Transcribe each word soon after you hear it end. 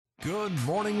Good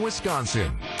morning,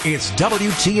 Wisconsin. It's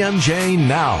WTMJ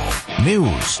Now.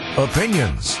 News,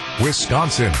 opinions,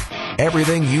 Wisconsin.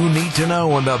 Everything you need to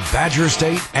know in the Badger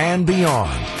State and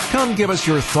beyond. Come give us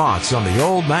your thoughts on the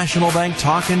Old National Bank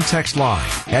talk and text line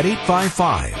at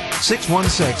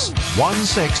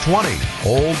 855-616-1620.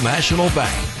 Old National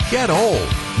Bank. Get old.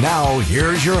 Now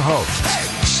here's your hosts,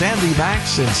 Sandy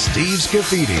Max and Steve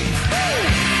Scafidi.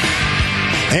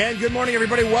 And good morning,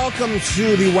 everybody. Welcome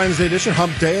to the Wednesday edition,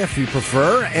 Hump Day, if you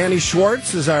prefer. Annie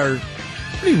Schwartz is our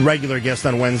pretty regular guest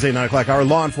on Wednesday, 9 o'clock hour,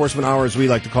 law enforcement hour, as we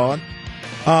like to call it.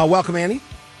 Welcome, Annie.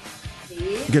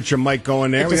 Get your mic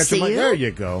going there. Good to see your mic. you. There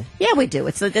you go. Yeah, we do.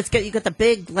 It's good. You got the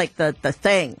big, like the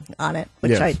thing on it,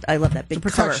 which Yes. I love that big It's a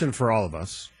protection cover. for all of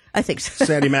us. I think so.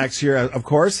 Sandy Max here, of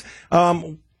course. We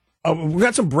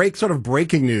got some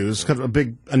breaking news, kind of a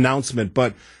big announcement,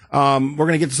 but we're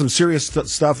going to get to some serious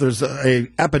stuff. There's a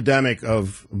epidemic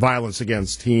of violence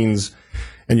against teens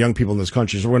and young people in this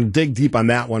country, so we're going to dig deep on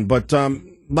that one. But a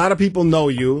lot of people know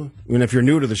you, even if you're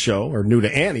new to the show or new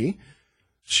to Annie.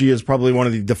 She is probably one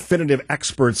of the definitive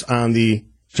experts on the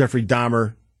Jeffrey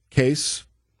Dahmer case,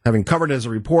 having covered it as a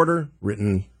reporter,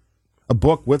 written a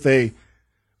book with a,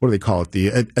 what do they call it,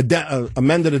 the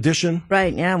amended edition?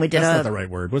 Right, yeah, we did That's a not the right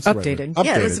word. What's the right updated. word?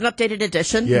 Yeah, it was an updated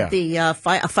edition. Yeah. The a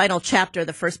final chapter,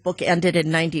 the first book ended in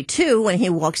 92 when he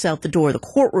walks out the door of the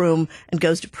courtroom and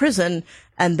goes to prison.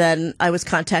 And then I was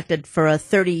contacted for a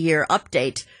 30-year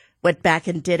update. Went back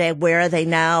and did a Where Are They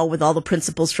Now with all the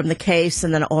principles from the case,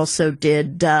 and then also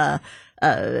did did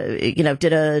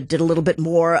a little bit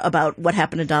more about what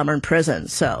happened to Dahmer in prison.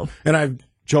 So, And I've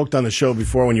joked on the show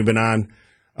before when you've been on.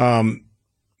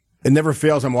 It never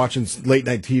fails. I'm watching late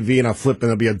night TV and I'll flip and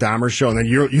there'll be a Dahmer show, and then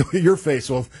your face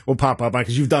will pop up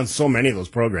because you've done so many of those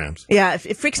programs. yeah,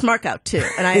 it freaks Mark out too.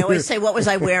 And I always say, what was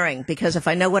I wearing? Because if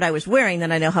I know what I was wearing,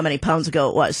 then I know how many pounds ago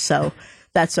it was. So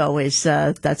that's always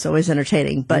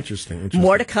entertaining. But Interesting.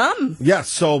 more to come. Yes.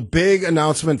 So big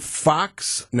announcement.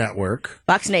 Fox Network,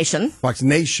 Fox Nation. Fox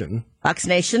Nation. Fox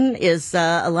Nation is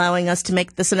allowing us to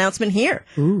make this announcement here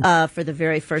for the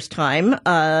very first time.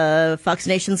 Fox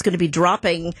Nation's going to be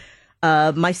dropping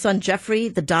My Son Jeffrey,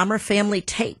 the Dahmer Family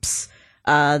Tapes.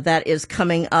 That is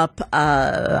coming up.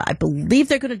 I believe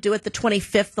they're going to do it the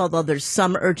 25th, although there's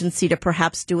some urgency to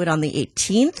perhaps do it on the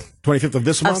 18th 25th of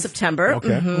this month? of September.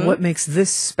 Okay. Mhm. What makes this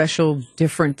special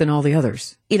different than all the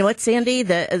others? You know what, Sandy?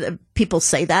 The people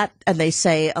say that, and they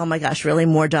say, "Oh my gosh, really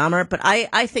more Dahmer?" But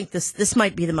I think this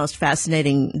might be the most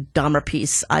fascinating Dahmer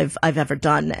piece I've ever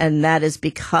done, and that is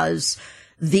because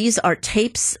these are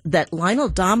tapes that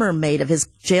Lionel Dahmer made of his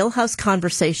jailhouse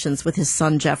conversations with his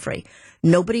son Jeffrey.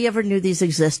 Nobody ever knew these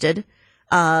existed.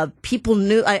 People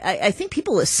knew. I think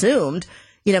people assumed,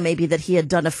 maybe that he had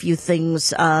done a few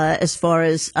things as far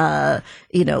as,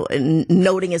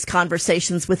 noting his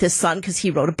conversations with his son, because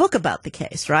he wrote a book about the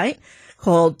case, right?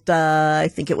 Called, I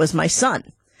think it was My Son,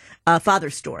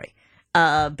 Father's Story.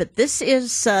 But this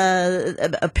is,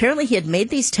 apparently he had made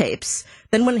these tapes.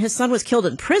 Then when his son was killed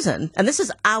in prison, and this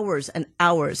is hours and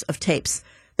hours of tapes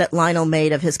that Lionel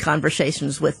made of his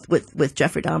conversations with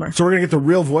Jeffrey Dahmer. So we're going to get the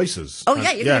real voices. Oh,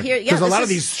 yeah, you're going to hear, Because a lot of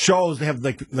this these shows, they have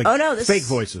like fake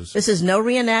voices. This is no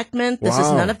reenactment. This is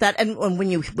Wow. none of that. And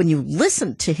when you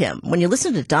listen to him, when you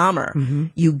listen to Dahmer,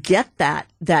 you get that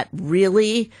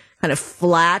really kind of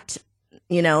flat,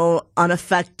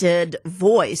 unaffected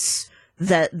voice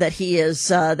that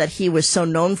he was so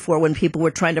known for when people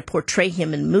were trying to portray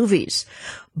him in movies.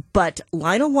 But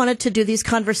Lionel wanted to do these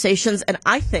conversations, and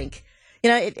I think,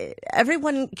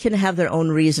 everyone can have their own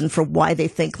reason for why they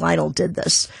think Lionel did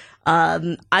this.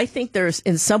 I think there's,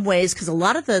 in some ways, because a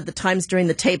lot of the times during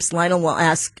the tapes, Lionel will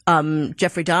ask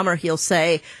Jeffrey Dahmer, he'll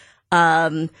say,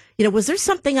 was there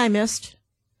something I missed?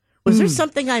 Was there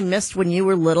something I missed when you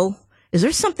were little? Is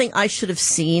there something I should have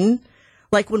seen?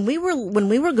 Like when we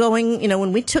were going,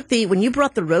 when you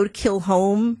brought the roadkill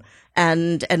home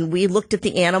and we looked at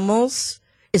the animals,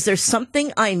 is there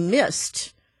something I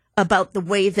missed about the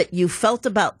way that you felt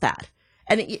about that?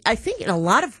 And I think in a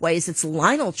lot of ways, it's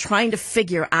Lionel trying to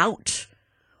figure out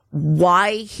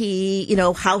why he,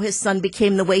 how his son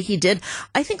became the way he did.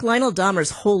 I think Lionel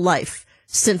Dahmer's whole life,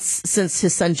 since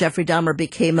his son Jeffrey Dahmer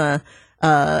became an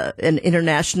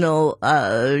international,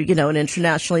 an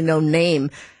internationally known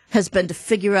name, has been to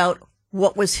figure out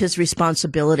what was his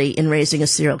responsibility in raising a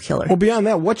serial killer. Well, beyond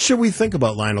that, what should we think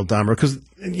about Lionel Dahmer? Because,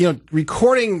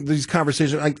 recording these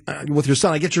conversations with your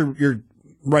son, I get you're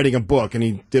writing a book, and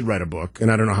he did write a book,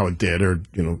 and I don't know how it did or,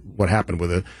 what happened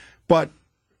with it. But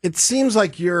it seems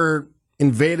like you're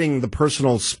invading the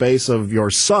personal space of your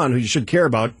son, who you should care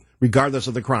about, regardless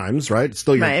of the crimes, right? It's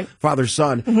still your Right. father's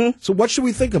son. Mm-hmm. So what should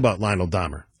we think about Lionel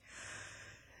Dahmer?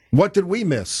 What did we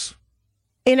miss?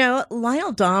 You know,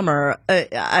 Lionel Dahmer,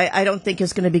 I don't think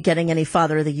is going to be getting any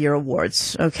Father of the Year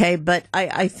awards, okay? But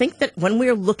I think that when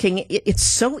we're looking, it's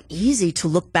so easy to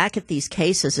look back at these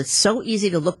cases. It's so easy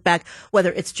to look back,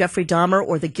 whether it's Jeffrey Dahmer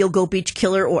or the Gilgo Beach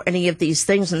Killer or any of these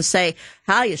things, and say,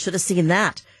 you should have seen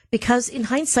that. Because in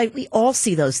hindsight, we all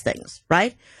see those things,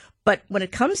 right? But when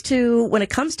it comes to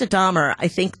Dahmer, I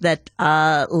think that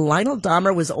Lionel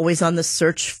Dahmer was always on the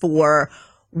search for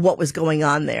what was going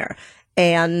on there.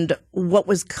 And what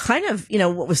was kind of,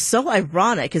 what was so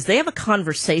ironic is they have a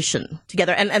conversation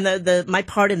together. And my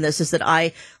part in this is that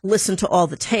I listen to all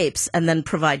the tapes and then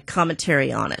provide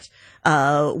commentary on it,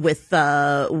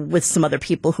 with some other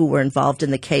people who were involved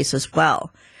in the case as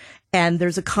well. And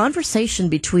there's a conversation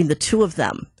between the two of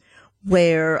them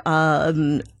where,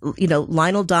 Lionel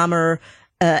Dahmer,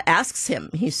 asks him,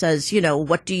 he says,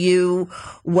 what did you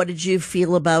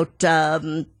feel about,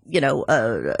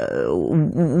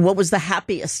 what was the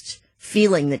happiest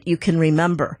feeling that you can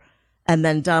remember? And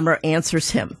then Dahmer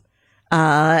answers him.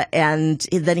 And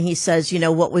then he says,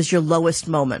 what was your lowest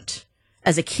moment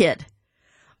as a kid?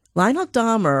 Lionel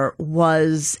Dahmer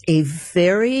was a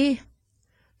very,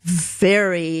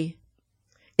 very,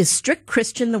 is strict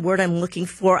Christian the word I'm looking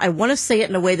for? I want to say it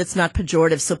in a way that's not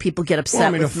pejorative so people get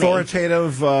upset with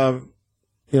authoritative,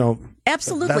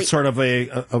 absolutely. That's sort of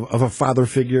a father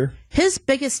figure. His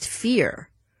biggest fear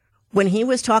when he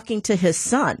was talking to his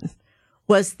son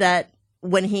was that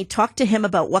when he talked to him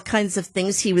about what kinds of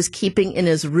things he was keeping in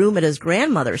his room at his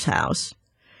grandmother's house,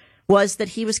 was that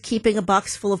he was keeping a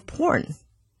box full of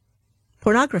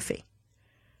pornography.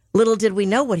 Little did we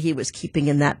know what he was keeping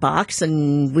in that box,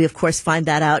 and we, of course, find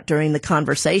that out during the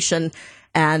conversation.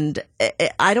 And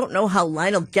I don't know how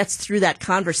Lionel gets through that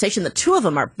conversation. The two of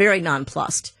them are very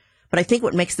nonplussed. But I think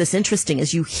what makes this interesting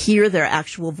is you hear their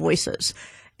actual voices.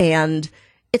 And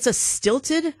it's a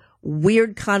stilted,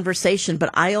 weird conversation, but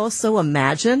I also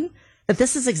imagine that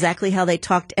this is exactly how they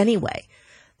talked anyway.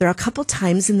 There are a couple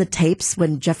times in the tapes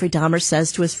when Jeffrey Dahmer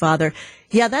says to his father,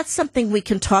 that's something we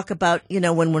can talk about,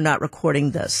 when we're not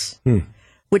recording this.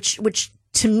 Which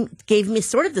gave me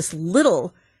sort of this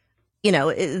little,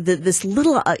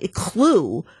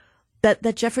 clue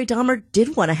that Jeffrey Dahmer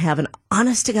did want to have an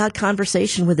honest-to-God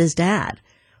conversation with his dad.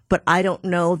 But I don't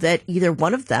know that either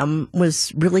one of them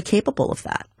was really capable of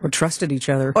that. Or trusted each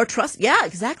other. Yeah,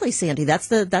 exactly, Sandy. That's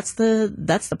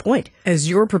the point. As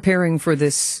you're preparing for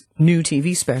this new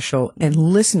TV special and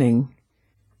listening,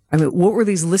 what were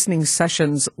these listening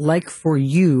sessions like for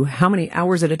you? How many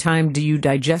hours at a time do you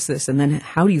digest this? And then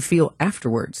how do you feel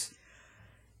afterwards?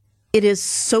 It is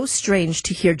so strange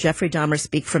to hear Jeffrey Dahmer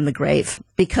speak from the grave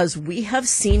because we have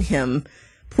seen him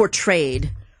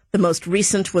portrayed. The most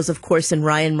recent was, of course, in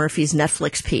Ryan Murphy's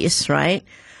Netflix piece, right?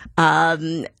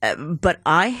 But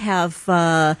I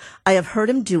have heard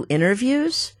him do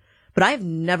interviews, but I've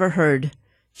never heard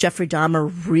Jeffrey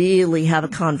Dahmer really have a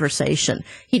conversation.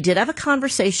 He did have a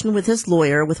conversation with his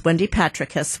lawyer, with Wendy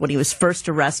Patricus, when he was first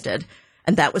arrested,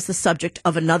 and that was the subject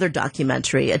of another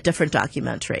documentary, a different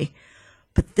documentary.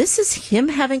 But this is him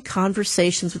having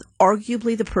conversations with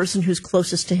arguably the person who's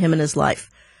closest to him in his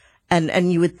life.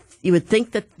 And you would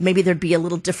think that maybe there'd be a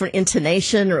little different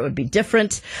intonation or it would be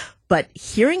different. But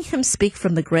hearing him speak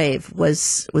from the grave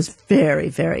was very,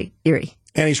 very eerie.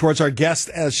 Annie Schwartz, our guest,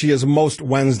 as she is most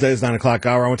Wednesdays, 9 o'clock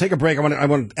hour. I want to take a break. I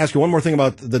want to ask you one more thing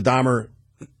about the Dahmer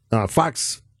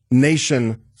Fox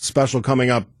Nation special coming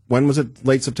up. When was it?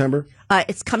 Late September?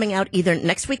 It's coming out either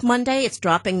next week, Monday. It's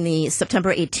dropping the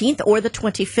September 18th or the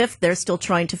 25th. They're still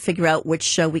trying to figure out which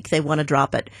show week they want to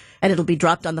drop it. And it'll be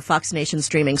dropped on the Fox Nation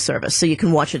streaming service. So you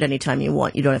can watch it anytime you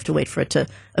want. You don't have to wait for it to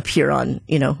appear on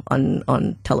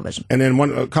television. And then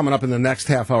one coming up in the next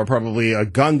half hour, probably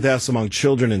gun deaths among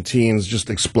children and teens just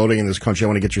exploding in this country. I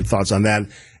want to get your thoughts on that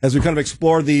as we kind of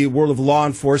explore the world of law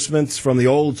enforcement from the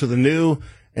old to the new,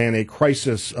 and a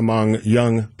crisis among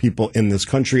young people in this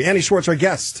country. Annie Schwartz, our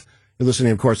guest. You're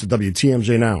listening, of course, to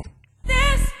WTMJ Now. This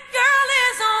girl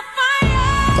is on fire.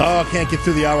 Oh, can't get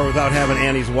through the hour without having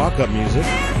Annie's walk-up music.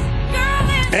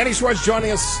 Annie Schwartz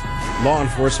joining us, law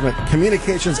enforcement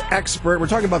communications expert. We're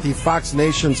talking about the Fox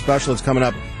Nation special that's coming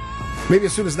up maybe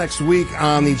as soon as next week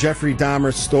on the Jeffrey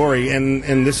Dahmer story.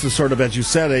 And this is sort of, as you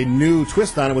said, a new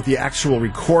twist on it with the actual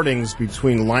recordings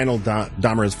between Lionel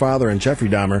Dahmer, his father, and Jeffrey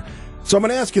Dahmer. So I'm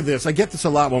going to ask you this. I get this a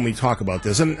lot when we talk about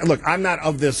this. And look, I'm not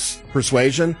of this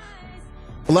persuasion.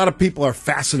 A lot of people are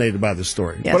fascinated by this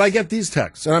story. Yes. But I get these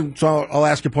texts, and so I'll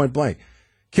ask you point blank.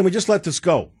 Can we just let this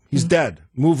go? He's dead.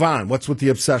 Move on. What's with the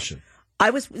obsession?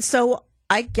 I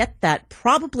get that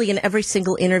probably in every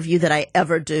single interview that I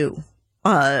ever do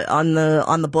on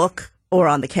the book or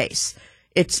on the case.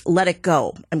 It's let it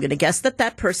go. I'm going to guess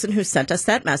that person who sent us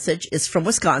that message is from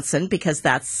Wisconsin, because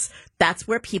that's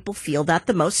where people feel that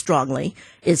the most strongly,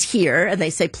 is here. And they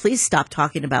say, please stop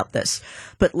talking about this.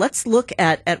 But let's look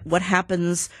at what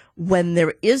happens when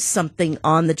there is something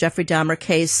on the Jeffrey Dahmer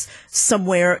case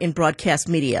somewhere in broadcast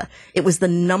media. It was the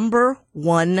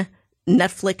 #1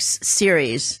 Netflix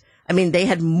series. I mean, they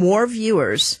had more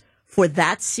viewers for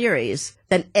that series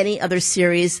than any other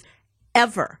series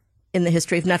ever in the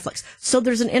history of Netflix. So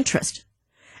there's an interest.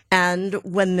 And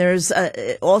when there's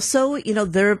also,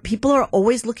 people are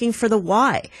always looking for the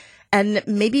why. And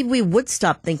maybe we would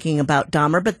stop thinking about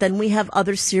Dahmer, but then we have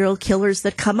other serial killers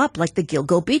that come up, like the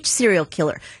Gilgo Beach serial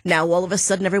killer. Now, all of a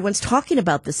sudden, everyone's talking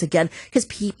about this again because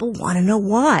people want to know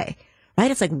why. Right?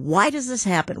 It's like, why does this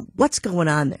happen? What's going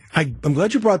on there? I'm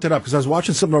glad you brought that up, because I was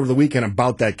watching something over the weekend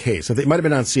about that case. I think it might have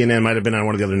been on CNN, might have been on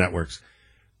one of the other networks.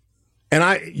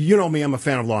 And you know me, I'm a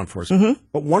fan of law enforcement. Mm-hmm.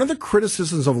 But one of the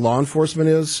criticisms of law enforcement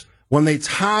is when they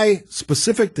tie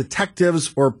specific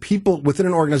detectives or people within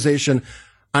an organization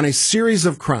on a series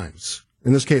of crimes,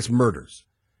 in this case, murders.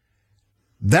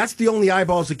 That's the only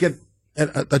eyeballs that get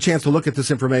a chance to look at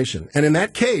this information. And in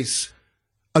that case,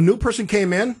 a new person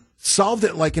came in, solved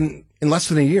it like in less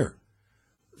than a year.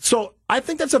 So I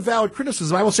think that's a valid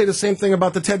criticism. I will say the same thing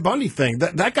about the Ted Bundy thing.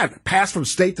 That got passed from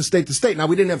state to state to state. Now,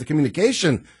 we didn't have the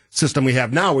communication system we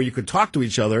have now where you could talk to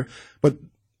each other, but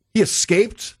he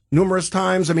escaped numerous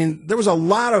times. I mean, there was a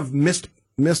lot of missed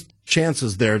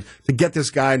chances there to get this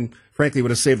guy, and frankly,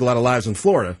 would have saved a lot of lives in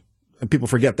Florida. And people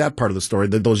forget that part of the story,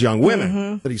 that those young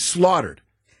women that he slaughtered,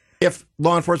 if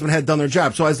law enforcement had done their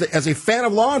job. So as a fan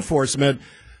of law enforcement,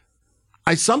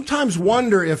 I sometimes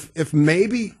wonder if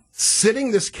maybe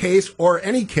sitting this case, or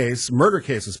any case, murder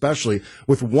case especially,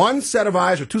 with one set of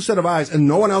eyes or two set of eyes and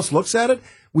no one else looks at it,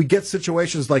 we get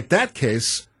situations like that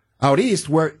case out east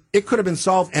where it could have been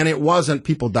solved and it wasn't,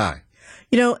 people die.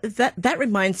 That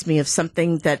reminds me of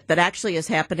something that actually is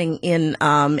happening in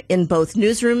both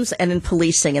newsrooms and in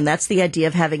policing, and that's the idea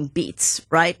of having beats,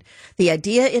 right? The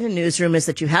idea in a newsroom is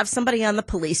that you have somebody on the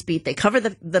police beat, they cover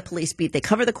the police beat, they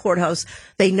cover the courthouse,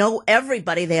 they know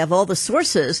everybody, they have all the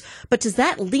sources, but does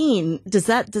that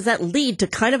lead to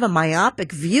kind of a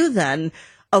myopic view then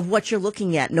of what you're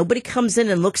looking at? Nobody comes in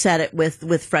and looks at it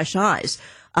with fresh eyes.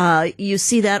 You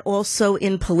see that also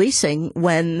in policing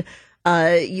when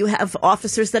you have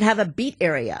officers that have a beat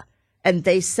area, and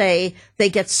they say they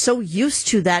get so used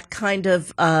to that kind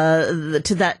of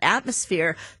to that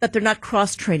atmosphere that they're not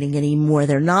cross-training anymore.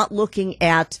 They're not looking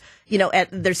at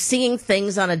they're seeing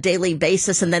things on a daily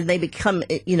basis, and then they become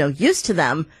used to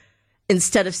them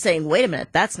instead of saying, "Wait a minute,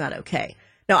 that's not okay."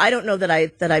 Now, I don't know that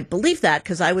I believe that,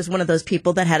 because I was one of those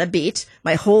people that had a beat.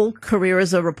 My whole career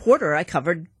as a reporter, I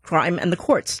covered crime and the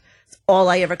courts. All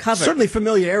I ever covered. Certainly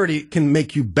familiarity can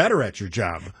make you better at your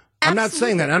job. Absolutely. I'm not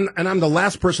saying that. I'm the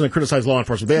last person to criticize law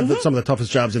enforcement. They have some of the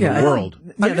toughest jobs in the world.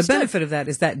 Yeah, the benefit of that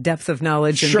is that depth of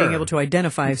knowledge and being able to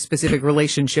identify specific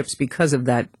relationships because of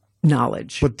that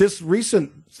knowledge. But this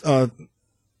recent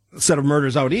set of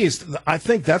murders out east, I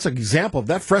think that's an example of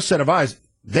that fresh set of eyes.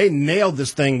 They nailed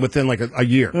this thing within like a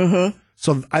year. Mm-hmm.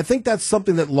 So I think that's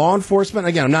something that law enforcement,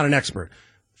 again, I'm not an expert,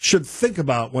 should think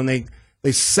about when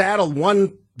they saddle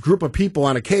one group of people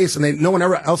on a case and no one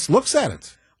ever else looks at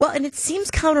it. Well, and it seems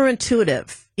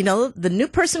counterintuitive. The new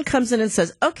person comes in and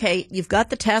says, okay, you've got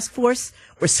the task force.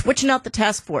 We're switching out the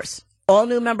task force. All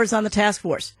new members on the task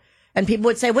force. And people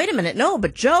would say, wait a minute, no,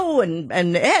 but Joe and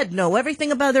Ed know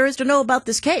everything about there is to know about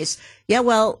this case. Yeah,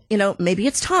 well, maybe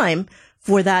it's time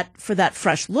for that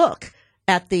fresh look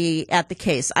at the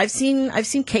case. I've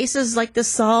seen cases like this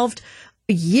solved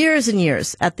years and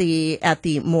years at the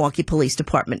Milwaukee Police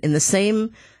Department in the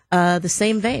same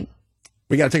vein.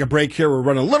 We got to take a break here. We're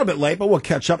running a little bit late, but we'll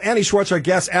catch up. Annie Schwartz, our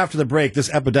guest, after the break. This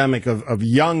epidemic of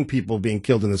young people being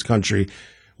killed in this country.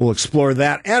 We'll explore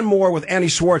that and more with Annie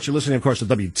Schwartz. You're listening, of course, to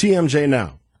WTMJ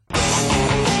Now.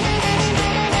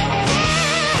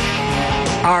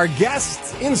 Our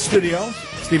guest in studio,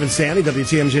 Stephen Sandy,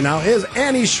 WTMJ Now, is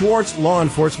Annie Schwartz, law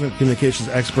enforcement communications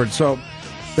expert. So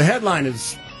the headline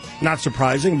is not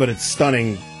surprising, but it's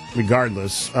stunning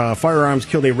regardless. Firearms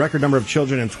killed a record number of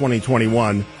children in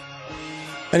 2021.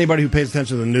 Anybody who pays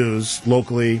attention to the news,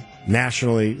 locally,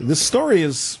 nationally, this story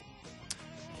is,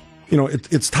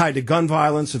 it's tied to gun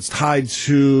violence. It's tied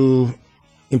to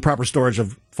improper storage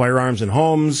of firearms in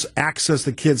homes, access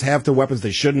that kids have to weapons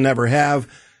they should never have.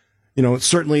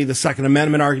 Certainly the Second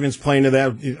Amendment arguments playing to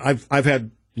that. I've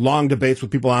had long debates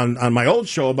with people on my old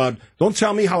show about, don't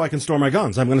tell me how I can store my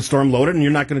guns. I'm going to store them loaded, and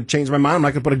you're not going to change my mind. I'm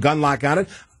not going to put a gun lock on it.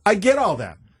 I get all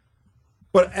that.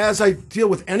 But as I deal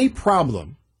with any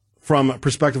problem from a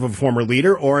perspective of a former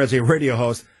leader or as a radio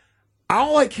host,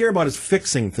 all I care about is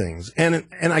fixing things. And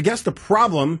I guess the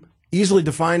problem, easily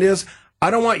defined, is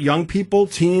I don't want young people,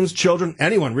 teens, children,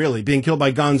 anyone really, being killed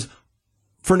by guns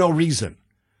for no reason.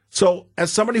 So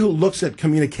as somebody who looks at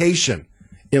communication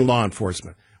in law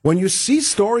enforcement, when you see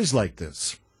stories like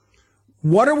this,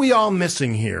 what are we all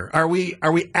missing here? Are we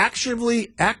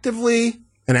actively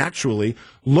and actually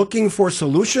looking for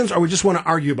solutions, or we just want to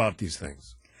argue about these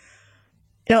things?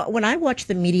 You know, when I watch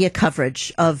the media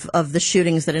coverage of the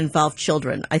shootings that involve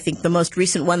children, I think the most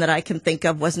recent one that I can think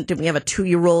of did we have a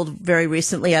 2-year-old very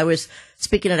recently? I was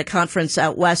speaking at a conference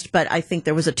out west, but I think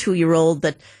there was a 2-year-old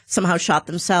that somehow shot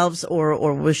themselves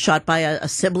or was shot by a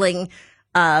sibling.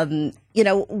 You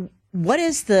know,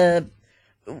 when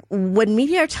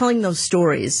media are telling those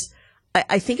stories,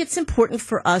 I think it's important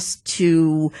for us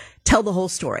to tell the whole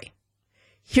story.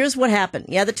 Here's what happened.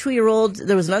 Yeah, the 2-year-old,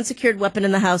 there was an unsecured weapon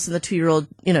in the house and the 2-year-old,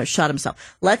 shot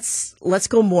himself. Let's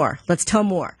go more. Let's tell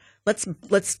more.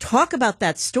 Let's talk about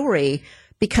that story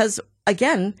because,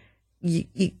 again,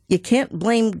 you can't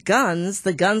blame guns.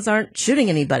 The guns aren't shooting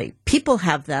anybody. People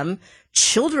have them.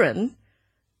 Children,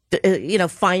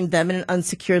 find them in an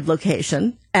unsecured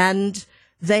location and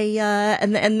they,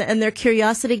 and their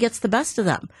curiosity gets the best of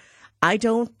them. I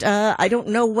don't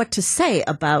know what to say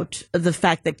about the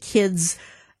fact that kids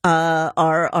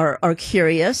are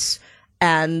curious,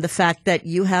 and the fact that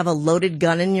you have a loaded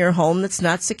gun in your home that's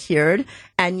not secured,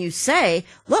 and you say,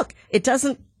 "Look, it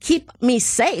doesn't keep me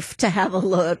safe to have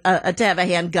to have a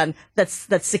handgun that's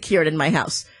secured in my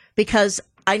house because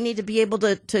I need to be able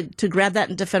to grab that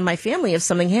and defend my family if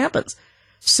something happens."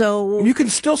 So you can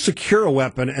still secure a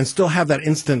weapon and still have that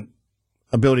instant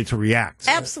ability to react.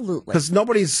 Absolutely, because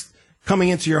nobody's coming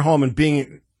into your home and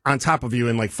being on top of you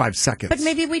in like 5 seconds. But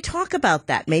maybe we talk about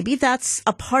that. Maybe that's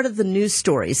a part of the news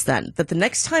stories then, that the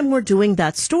next time we're doing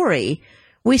that story,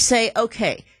 we say,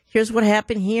 okay, here's what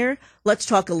happened here. Let's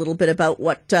talk a little bit about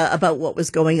what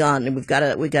was going on. And we've got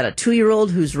a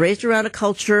 2-year-old who's raised around a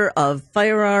culture of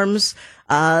firearms.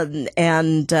 What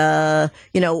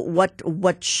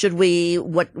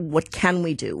can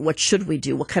we do? What should we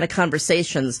do? What kind of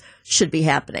conversations should be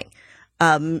happening?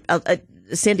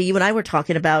 Sandy, you and I were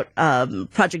talking about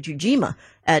Project Ujima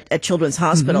at Children's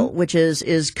Hospital, which is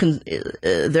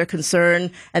their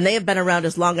concern, and they have been around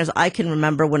as long as I can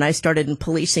remember when I started in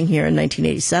policing here in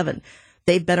 1987.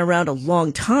 They've been around a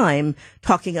long time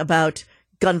talking about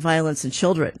gun violence in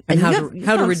children. And how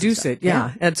to reduce it.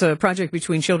 Yeah. It's a project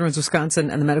between Children's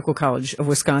Wisconsin and the Medical College of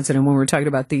Wisconsin. And when we were talking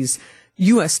about these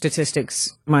U.S.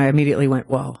 statistics, I immediately went,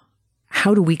 well,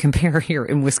 how do we compare here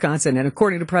in Wisconsin? And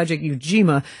according to Project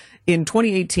Ujima, in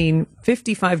 2018,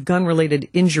 55 gun-related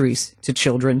injuries to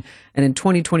children. And in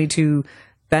 2022,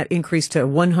 that increased to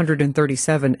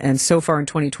 137. And so far in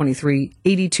 2023,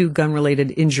 82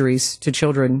 gun-related injuries to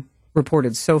children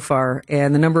reported so far.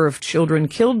 And the number of children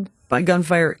killed by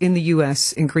gunfire in the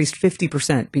U.S. increased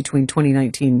 50% between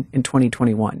 2019 and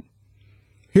 2021.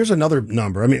 Here's another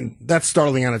number. I mean, that's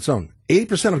startling on its own.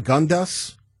 80% of gun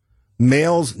deaths,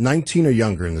 males 19 or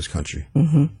younger in this country.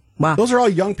 Mm-hmm. Wow. Those are all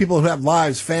young people who have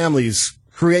lives, families,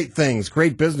 create things,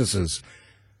 create businesses.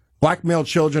 Black male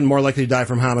children more likely to die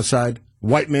from homicide.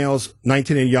 White males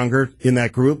 19 and younger in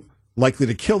that group likely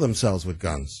to kill themselves with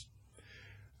guns.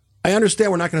 I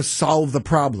understand we're not going to solve the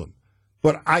problem,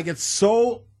 but I get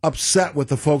so upset with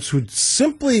the folks who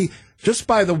simply, just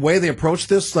by the way they approach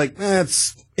this, like,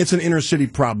 it's an inner city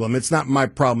problem. It's not my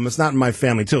problem. It's not in my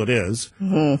family till it is.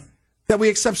 Mm-hmm. That we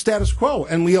accept status quo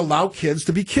and we allow kids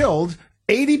to be killed.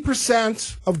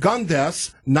 80% of gun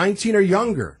deaths, 19 or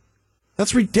younger.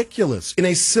 That's ridiculous in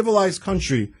a civilized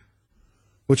country,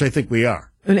 which I think we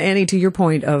are. And Annie, to your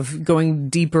point of going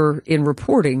deeper in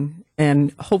reporting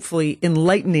and hopefully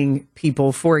enlightening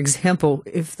people, for example,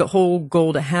 if the whole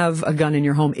goal to have a gun in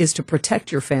your home is to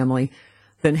protect your family,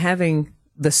 then having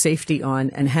the safety on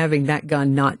and having that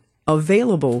gun not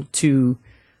available to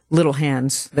little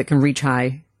hands that can reach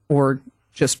high or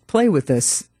just play with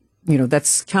this,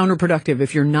 that's counterproductive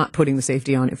if you're not putting the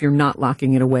safety on, if you're not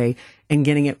locking it away and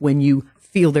getting it when you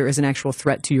feel there is an actual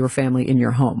threat to your family in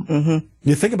your home. Mm-hmm.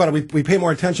 You think about it, we pay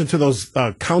more attention to those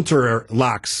counter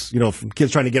locks, from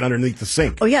kids trying to get underneath the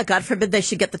sink. Oh, yeah, God forbid they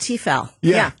should get the T-foul.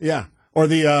 Yeah. Or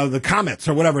the Comets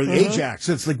or whatever, the Ajax.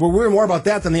 It's like we're worried more about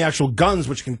that than the actual guns,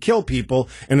 which can kill people.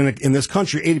 And in this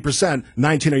country, 80%,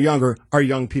 19 or younger, are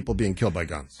young people being killed by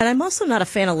guns. And I'm also not a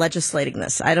fan of legislating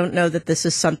this. I don't know that this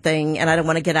is something, and I don't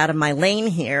want to get out of my lane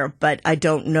here, but I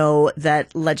don't know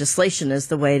that legislation is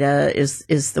the way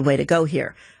to go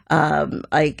here.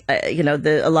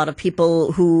 A lot of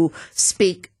people who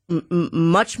speak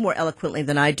much more eloquently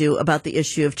than I do about the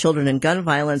issue of children and gun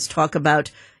violence talk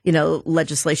about,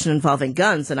 legislation involving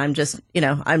guns. And I'm just,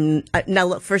 now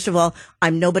look, first of all,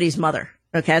 I'm nobody's mother.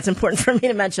 Okay. It's important for me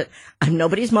to mention I'm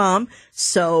nobody's mom.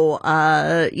 So,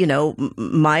 my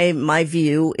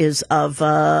view is of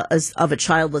a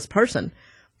childless person,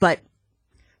 but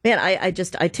man, I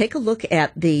take a look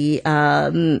at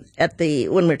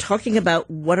when we're talking about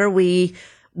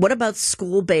what about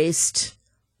school-based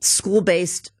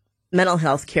mental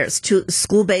health care,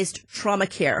 school-based trauma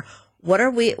care?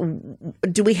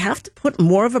 Do we have to put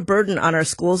more of a burden on our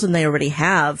schools than they already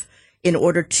have in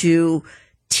order to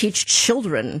teach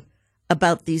children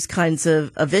about these kinds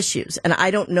of issues? And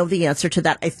I don't know the answer to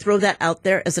that. I throw that out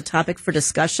there as a topic for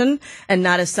discussion and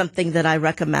not as something that I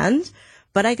recommend.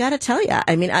 But I got to tell you,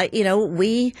 I mean,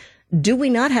 do we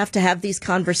not have to have these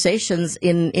conversations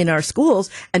in our schools?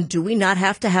 And do we not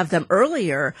have to have them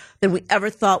earlier than we ever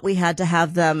thought we had to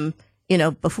have them,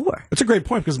 before? That's a great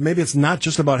point, because maybe it's not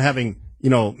just about having,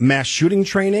 mass shooting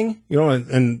training,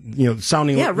 and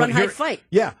sounding. Yeah, run, hide, fight.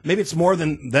 Yeah, maybe it's more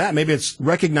than that. Maybe it's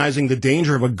recognizing the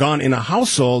danger of a gun in a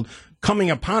household, coming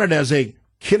upon it as a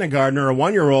kindergartner or a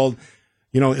 1-year-old,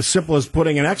 as simple as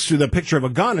putting an X through the picture of a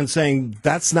gun and saying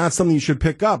that's not something you should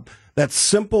pick up. That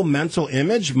simple mental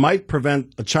image might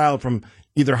prevent a child from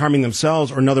either harming themselves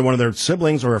or another one of their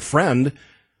siblings or a friend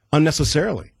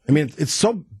unnecessarily. I mean,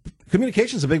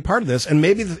 communication is a big part of this, and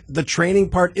maybe the training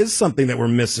part is something that we're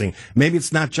missing. Maybe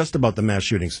it's not just about the mass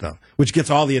shooting stuff, which gets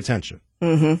all the attention.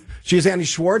 Mm-hmm. She's Andy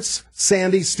Schwartz,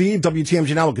 Sandy, Steve,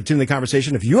 WTMJ Now. We'll continue the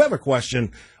conversation. If you have a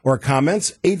question or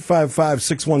comments,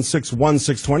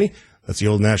 855-616-1620. That's the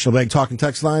old National Bank talk and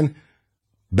text line.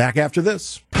 Back after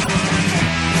this.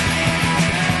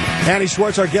 Andy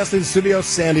Schwartz, our guest in the studio,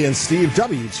 Sandy and Steve,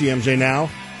 WTMJ Now.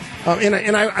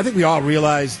 I think we all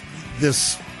realize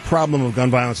this problem of gun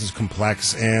violence is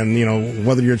complex. And,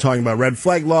 whether you're talking about red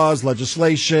flag laws,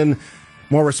 legislation,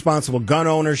 more responsible gun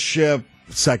ownership,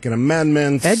 Second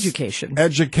Amendment, education,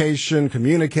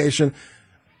 communication.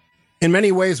 In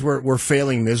many ways, we're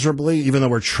failing miserably, even though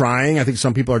we're trying. I think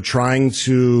some people are trying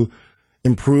to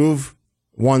improve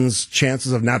one's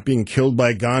chances of not being killed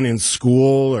by a gun in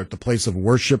school or at the place of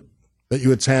worship that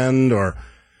you attend or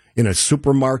in a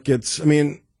supermarket. I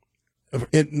mean,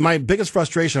 my biggest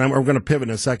frustration, we're going to pivot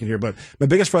in a second here, but my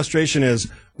biggest frustration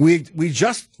is we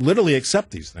just literally accept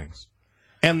these things.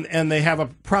 And they have a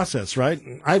process, right?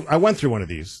 I went through one of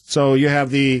these. So you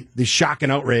have the shock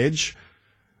and outrage.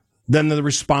 Then the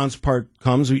response part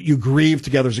comes. You grieve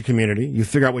together as a community. You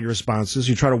figure out what your response is.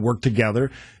 You try to work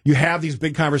together. You have these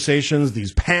big conversations,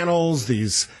 these panels,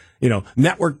 these,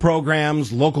 network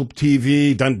programs, local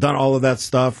TV, done all of that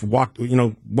stuff. Went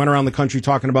around the country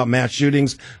talking about mass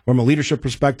shootings from a leadership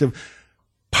perspective.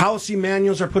 Policy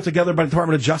manuals are put together by the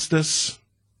Department of Justice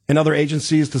and other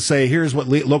agencies to say, here's what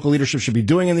local leadership should be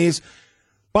doing in these.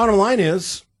 Bottom line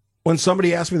is, when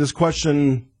somebody asked me this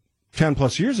question 10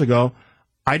 plus years ago,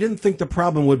 I didn't think the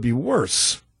problem would be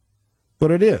worse,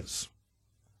 but it is.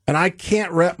 And I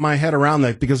can't wrap my head around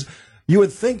that, because you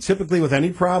would think typically with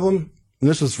any problem, and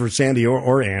this is for Sandy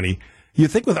or Annie, you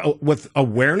think with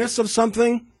awareness of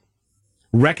something,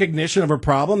 recognition of a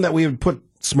problem, that we would put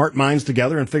smart minds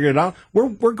together and figure it out.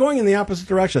 We're going in the opposite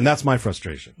direction. That's my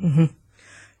frustration. Mm-hmm.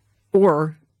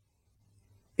 Or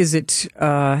is it,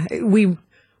 we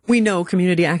know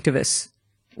community activists.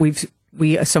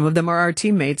 Some of them are our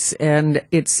teammates, and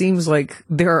it seems like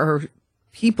there are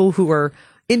people who are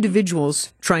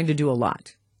individuals trying to do a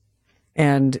lot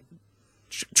and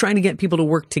trying to get people to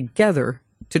work together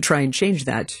to try and change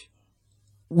that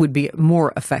would be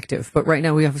more effective. But right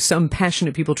now we have some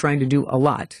passionate people trying to do a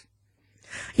lot.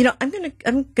 I'm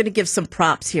gonna give some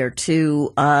props here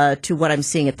to what I'm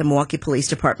seeing at the Milwaukee Police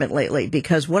Department lately,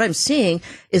 because what I'm seeing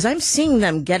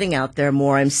them getting out there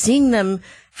more. I'm seeing them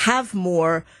have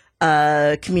more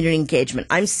community engagement.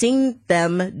 I'm seeing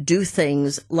them do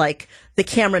things like the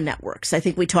camera networks. I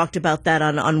think we talked about that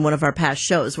on one of our past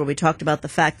shows, where we talked about the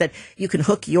fact that you can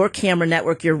hook your camera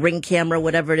network, your Ring camera,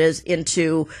 whatever it is,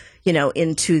 into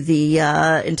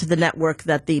the network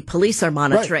that the police are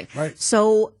monitoring. Right.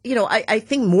 So, I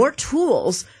think more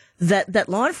tools that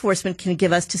law enforcement can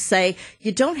give us to say,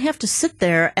 you don't have to sit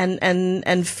there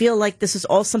and feel like this is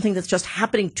all something that's just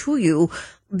happening to you.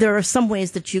 There are some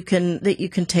ways that you can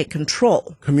take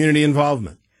control. Community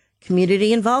involvement. You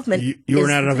were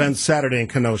at an event Saturday in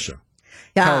Kenosha.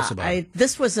 Yeah, Tell us about it.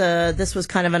 This was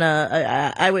kind of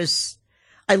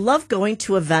I love going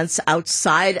to events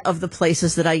outside of the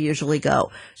places that I usually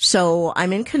go. So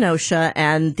I'm in Kenosha,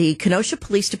 and the Kenosha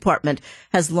Police Department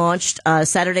has launched,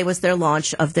 Saturday was their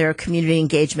launch of their community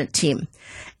engagement team.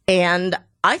 And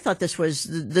I thought this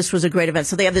was a great event.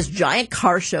 So they have this giant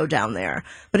car show down there.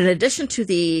 But in addition to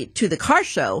the car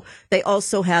show, they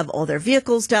also have all their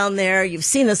vehicles down there. You've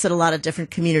seen this at a lot of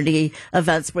different community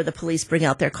events where the police bring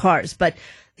out their cars. But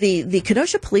the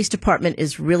Kenosha Police Department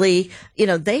is really,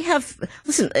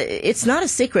 listen, it's not a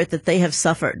secret that they have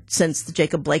suffered since the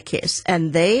Jacob Blake case,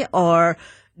 and they are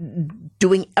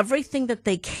doing everything that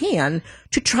they can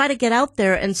to try to get out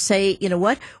there and say, you know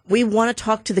what, we want to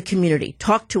talk to the community.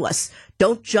 Talk to us.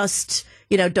 Don't just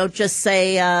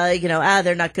say,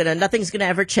 nothing's gonna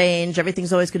ever change.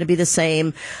 Everything's always gonna be the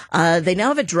same. They now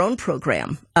have a drone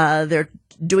program. They're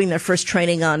doing their first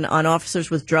training on officers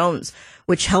with drones,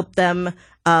 which help them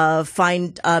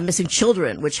find missing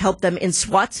children, which help them in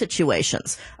SWAT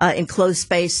situations, in closed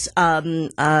space,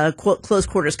 close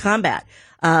quarters combat.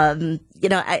 To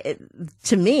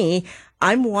me,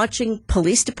 I'm watching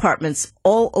police departments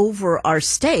all over our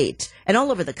state and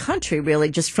all over the country,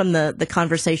 really, just from the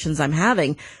conversations I'm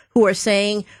having, who are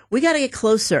saying, we got to get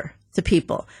closer to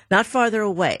people, not farther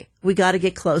away. We got to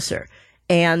get closer.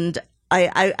 And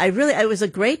it was a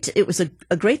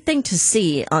great thing to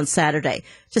see on Saturday,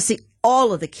 to see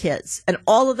all of the kids and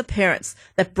all of the parents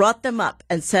that brought them up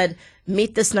and said,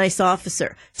 meet this nice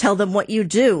officer, tell them what you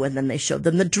do. And then they showed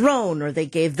them the drone, or they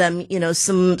gave them,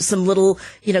 some little,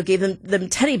 gave them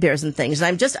teddy bears and things.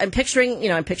 And I'm picturing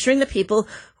the people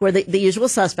who are the usual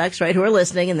suspects, right, who are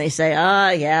listening, and they say,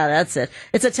 yeah, that's it.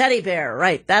 It's a teddy bear,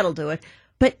 right? That'll do it.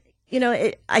 But,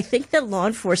 I think that law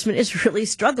enforcement is really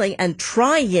struggling and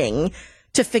trying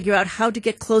to figure out how to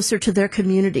get closer to their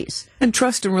communities. And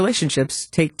trust and relationships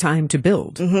take time to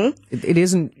build. Mm-hmm. It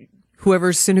isn't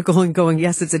whoever's cynical and going,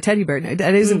 yes, it's a teddy bear.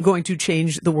 That isn't going to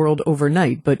change the world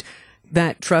overnight. But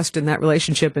that trust and that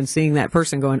relationship and seeing that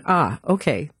person going,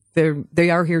 okay, they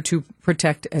are here to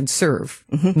protect and serve,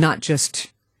 not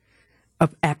just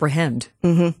apprehend.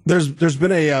 Mm-hmm. There's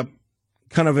been a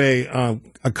kind of a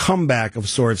comeback of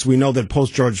sorts. We know that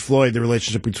post George Floyd, the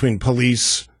relationship between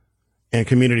police and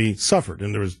community suffered,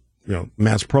 and there was,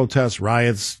 mass protests,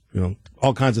 riots,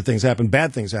 all kinds of things happened,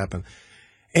 bad things happened,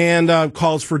 and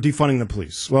calls for defunding the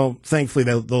police. Well, thankfully,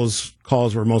 those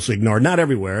calls were mostly ignored, not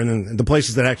everywhere, and then the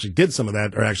places that actually did some of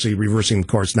that are actually reversing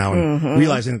course now and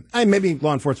realizing maybe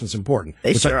law enforcement's important.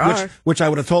 Which I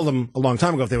would have told them a long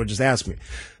time ago if they would just ask me.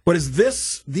 But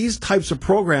these types of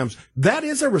programs, that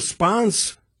is a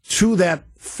response to that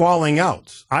falling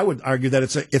out. I would argue that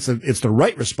it's the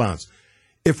right response.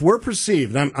 If we're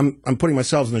perceived, and I'm putting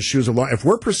myself in the shoes of law, if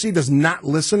we're perceived as not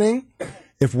listening,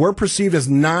 if we're perceived as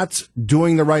not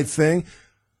doing the right thing,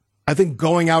 I think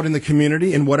going out in the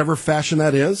community in whatever fashion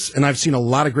that is, and I've seen a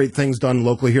lot of great things done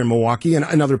locally here in Milwaukee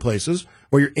and other places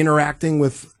where you're interacting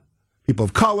with people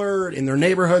of color in their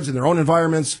neighborhoods, in their own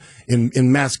environments,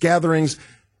 in mass gatherings,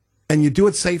 and you do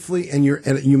it safely and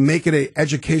you make it an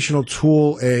educational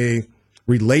tool, a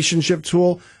relationship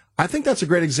tool. I think that's a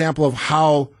great example of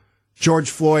how George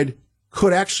Floyd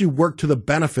could actually work to the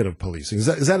benefit of policing. Is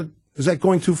that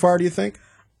going too far, do you think?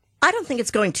 I don't think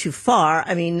it's going too far.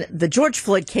 I mean, the George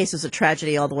Floyd case is a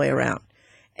tragedy all the way around.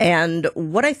 And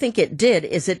what I think it did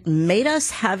is it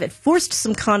forced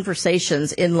some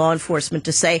conversations in law enforcement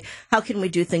to say, how can we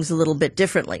do things a little bit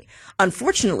differently?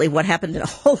 Unfortunately, what happened in a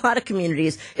whole lot of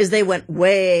communities is they went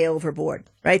way overboard,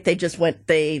 right?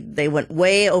 They went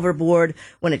way overboard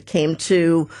when it came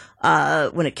to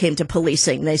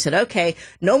policing. They said, okay,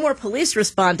 no more police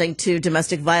responding to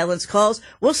domestic violence calls.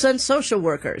 We'll send social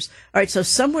workers. All right. So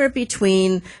somewhere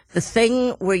between the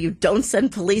thing where you don't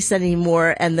send police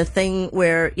anymore and the thing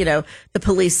where, the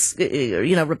police,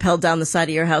 rappel down the side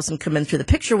of your house and come in through the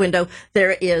picture window,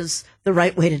 there is the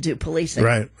right way to do policing.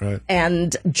 Right.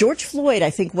 And George Floyd, I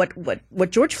think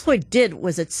what George Floyd did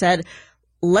was it said,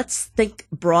 let's think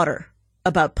broader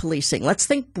about policing. Let's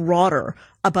think broader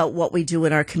about what we do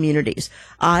in our communities.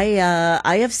 I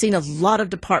have seen a lot of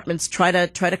departments try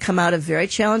to come out of very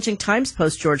challenging times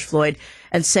post George Floyd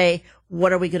and say,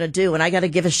 what are we going to do? And I got to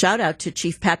give a shout out to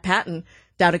Chief Pat Patton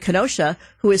down at Kenosha,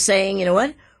 who is saying, you know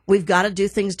what? We've got to do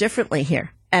things differently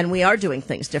here. And we are doing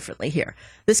things differently here.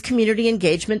 This community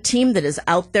engagement team that is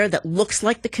out there, that looks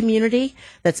like the community,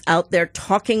 that's out there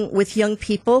talking with young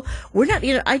people. We're not,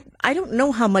 I don't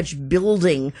know how much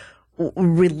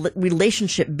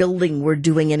relationship building we're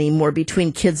doing anymore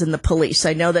between kids and the police.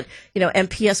 I know that,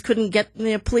 MPS couldn't get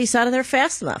police out of there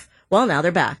fast enough. Well, now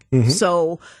they're back. Mm-hmm.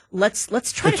 So let's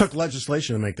try. It took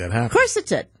legislation to make that happen. Of course it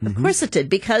did. Mm-hmm. Of course it did.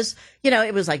 Because,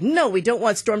 it was like, no, we don't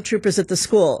want stormtroopers at the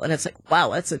school. And it's like,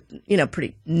 wow, that's a,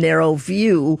 pretty narrow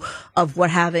view of what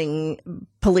having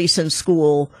police in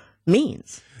school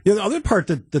means. The other part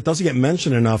that doesn't get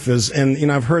mentioned enough is,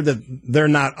 and I've heard that they're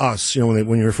not us,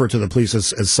 when you refer to the police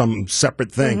as some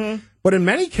separate thing. But in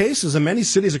many cases, in many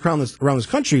cities around this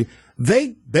country,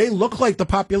 they look like the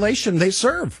population they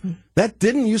serve. That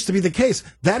didn't used to be the case.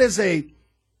 That is a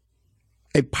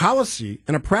policy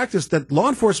and a practice that law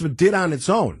enforcement did on its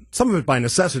own. Some of it by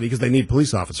necessity because they need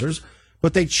police officers,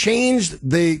 but they changed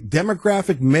the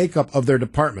demographic makeup of their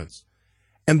departments.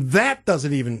 And that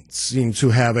doesn't even seem to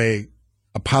have a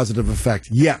positive effect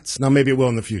yet. Now, maybe it will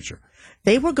in the future.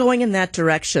 They were going in that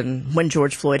direction when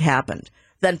George Floyd happened.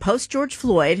 Then post George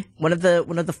Floyd, one of the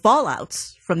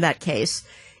fallouts from that case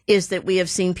is that we have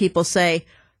seen people say,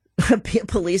 be a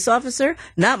police officer?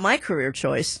 Not my career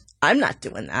choice. I'm not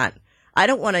doing that. I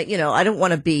don't want to, I don't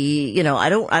want to be, I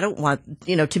don't want,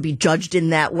 to be judged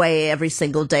in that way every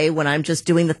single day when I'm just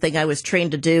doing the thing I was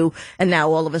trained to do. And now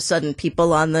all of a sudden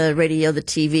people on the radio, the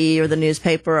TV, or the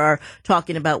newspaper are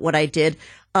talking about what I did.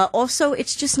 Also,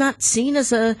 it's just not seen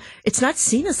as a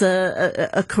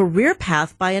career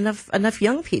path by enough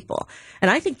young people. And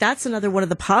I think that's another one of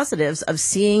the positives of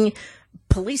seeing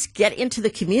police get into the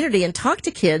community and talk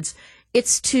to kids.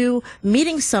 It's to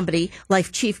meeting somebody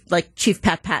like Chief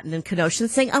Pat Patton in Kenosha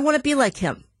and saying, I want to be like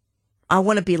him. I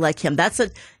want to be like him.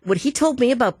 What he told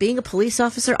me about being a police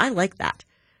officer. I like that.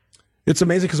 It's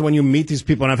amazing because when you meet these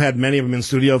people, and I've had many of them in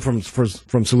studio from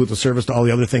Salute the Service to all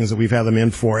the other things that we've had them in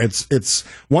for, it's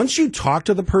once you talk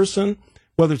to the person,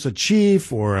 whether it's a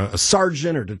chief or a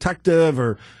sergeant or detective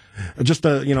or just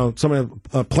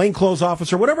a plainclothes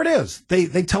officer, whatever it is,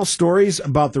 they tell stories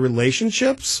about the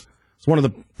relationships. It's one of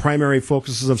the primary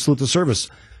focuses of Salute the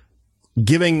Service,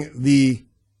 giving the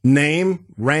name,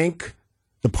 rank,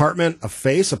 department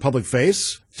a public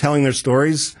face, telling their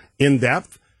stories in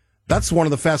depth. That's one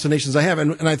of the fascinations I have.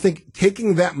 And I think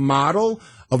taking that model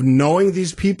of knowing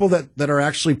these people that are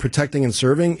actually protecting and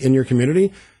serving in your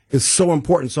community is so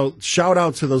important. So shout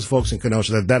out to those folks in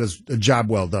Kenosha. That is a job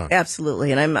well done.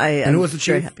 Absolutely. And who was the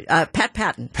chief? Happy. Pat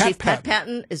Patton. Chief Pat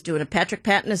Patton is doing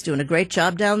a great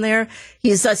job down there.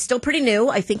 He's still pretty new.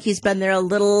 I think he's been there a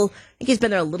little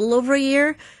over a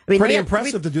year. I mean, pretty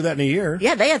impressive to do that in a year.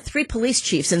 Yeah, they had 3 police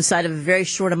chiefs inside of a very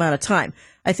short amount of time.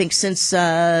 I think since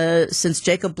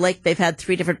Jacob Blake, they've had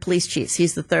 3 different police chiefs.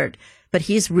 He's the 3rd. But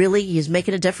he's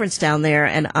making a difference down there,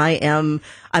 and I'm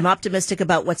optimistic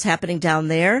about what's happening down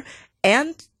there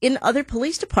and in other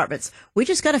police departments. We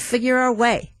just got to figure our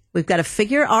way. We've got to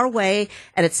figure our way,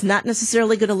 and it's not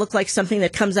necessarily going to look like something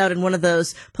that comes out in one of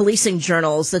those policing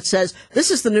journals that says, this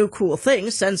is the new cool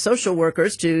thing, send social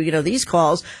workers to, these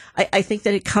calls. I think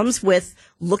that it comes with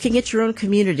looking at your own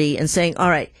community and saying, all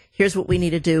right, here's what we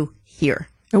need to do here.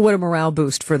 And what a morale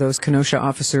boost for those Kenosha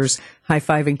officers,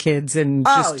 high-fiving kids and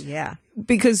just... Oh, yeah.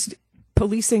 Because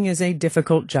policing is a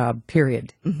difficult job,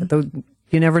 period. Mm-hmm. Though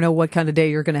you never know what kind of day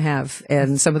you're going to have.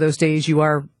 And some of those days you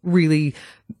are really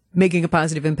making a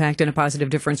positive impact and a positive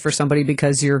difference for somebody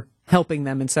because you're helping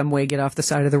them in some way get off the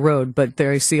side of the road. But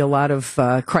they see a lot of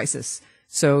crisis.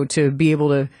 So to be able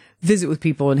to visit with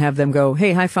people and have them go,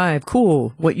 hey, high five,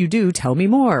 cool, what you do, tell me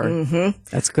more. Mm-hmm.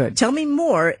 That's good. Tell me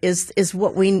more is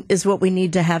what we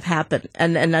need to have happen.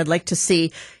 And I'd like to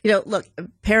see, look,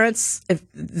 parents, if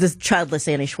the childless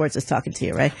Annie Schwartz is talking to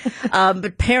you, right?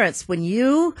 But parents, when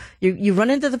you run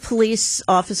into the police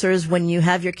officers when you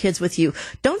have your kids with you,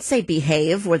 don't say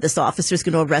behave or this officer's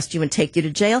going to arrest you and take you to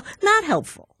jail. Not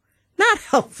helpful. Not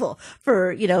helpful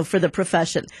for the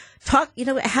profession. Talk,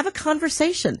 have a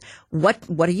conversation. What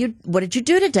did you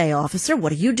do today, officer?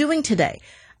 What are you doing today?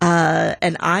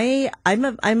 And I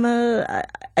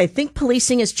think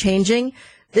policing is changing.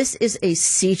 This is a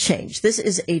sea change. This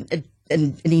is an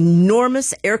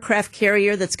enormous aircraft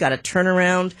carrier that's got to turn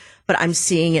around, but I'm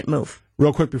seeing it move.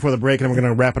 Real quick before the break, and we're going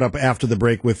to wrap it up after the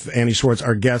break with Annie Schwartz,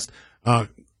 our guest, a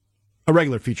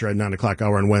regular feature at 9 o'clock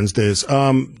hour on Wednesdays.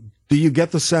 Do you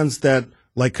get the sense that,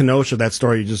 like Kenosha, that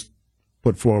story you just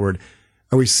put forward,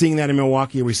 are we seeing that in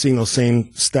Milwaukee? Are we seeing those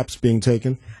same steps being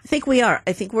taken? I think we are.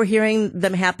 I think we're hearing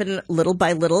them happen little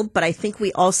by little, but I think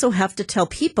we also have to tell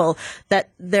people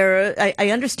that I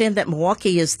understand that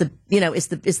Milwaukee is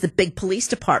the big police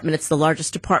department. It's the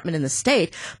largest department in the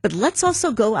state, but let's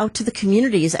also go out to the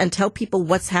communities and tell people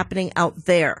what's happening out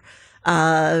there.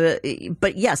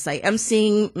 But yes, I am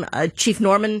seeing Chief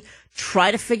Norman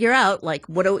try to figure out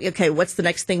what's the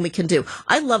next thing we can do.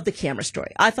 I love the camera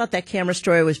story. I thought that camera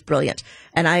story was brilliant,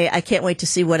 and I can't wait to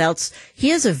see what else.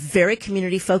 He is a very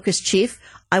community focused chief.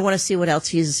 I want to see what else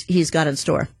he's got in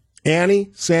store.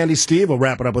 Annie, Sandy, Steve. We'll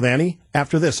wrap it up with Annie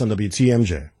after this on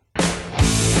WTMJ.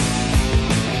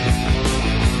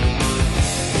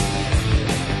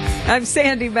 I'm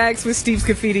Sandy Max with Steve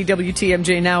Scafidi,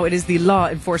 WTMJ Now. It is the Law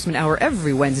Enforcement Hour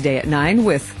every Wednesday at 9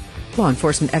 with law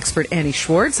enforcement expert Annie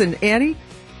Schwartz. And Annie,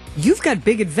 you've got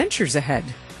big adventures ahead.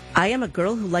 I am a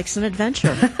girl who likes an adventure.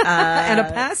 And a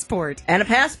passport. And a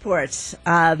passport.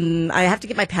 I have to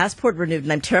get my passport renewed,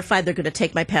 and I'm terrified they're going to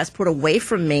take my passport away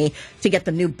from me to get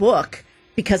the new book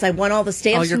because I want all the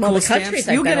stamps your from all cool the countries. stamps?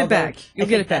 You'll I've get been, it back. You'll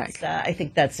get it back. I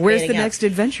think that's Where's fading the out. next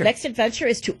adventure? Next adventure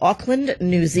is to Auckland,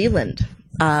 New Zealand.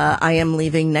 I am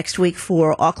leaving next week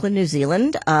for Auckland, New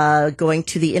Zealand, going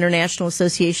to the International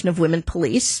Association of Women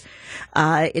Police.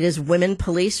 It is women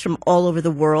police from all over the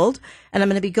world, and I'm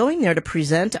going to be going there to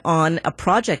present on a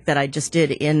project that I just did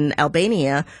in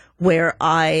Albania, where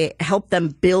I helped them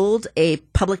build a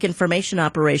public information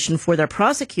operation for their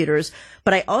prosecutors,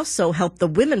 but I also helped the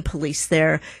women police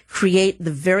there create the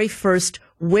very first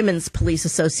Women's Police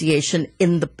Association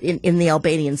in the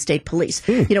Albanian State Police.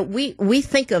 You know, we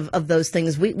think of those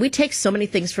things. We take so many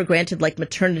things for granted, like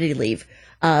maternity leave,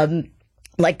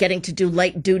 like getting to do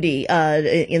light duty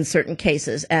in certain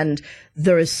cases. And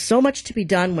there is so much to be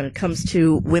done when it comes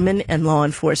to women and law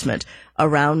enforcement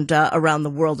around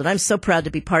the world. And I'm so proud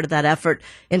to be part of that effort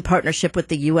in partnership with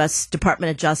the U.S.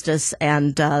 Department of Justice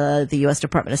and the U.S.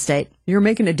 Department of State. You're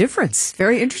making a difference.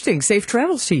 Very interesting. Safe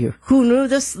travels to you. Who knew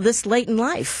this late in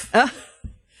life?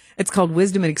 It's called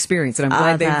wisdom and experience, and I'm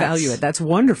glad they that's- value it. That's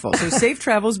wonderful. So safe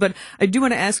travels, but I do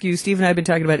want to ask you, Steve and I have been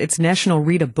talking about it's National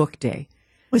Read a Book Day.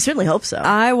 We certainly hope so.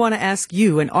 I want to ask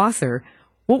you, an author,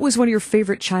 what was one of your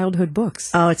favorite childhood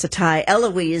books? Oh, it's a tie.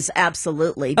 Eloise,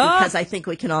 absolutely, because I think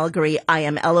we can all agree I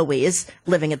am Eloise,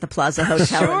 living at the Plaza Hotel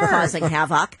Sure. and causing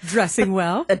havoc. Dressing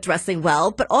well. Dressing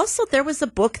well. But also there was a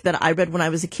book that I read when I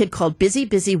was a kid called Busy,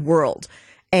 Busy World.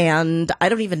 And I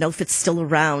don't even know if it's still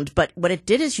around, but what it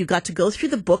did is you got to go through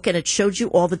the book and it showed you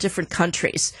all the different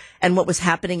countries and what was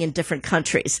happening in different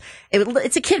countries.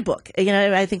 It's a kid book. You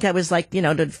know, I think I was like, you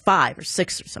know, 5 or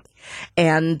 6 or something.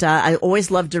 And I always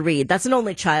loved to read. That's an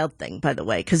only child thing, by the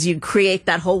way, because you create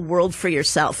that whole world for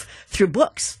yourself through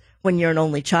books when you're an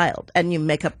only child and you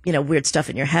make up, you know, weird stuff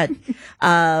in your head.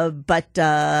 But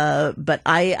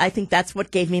I think that's what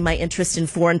gave me my interest in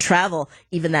foreign travel,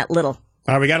 even that little.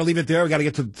 All right, we got to leave it there. We got to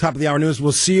get to the top of the hour news.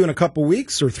 We'll see you in a couple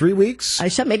weeks or 3 weeks.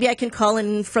 Maybe I can call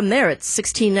in from there. It's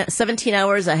 17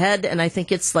 hours ahead, and I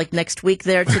think it's like next week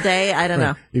there today. I don't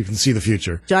know. You can see the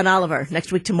future. John Oliver,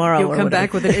 next week tomorrow. You'll or come whatever.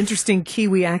 back with an interesting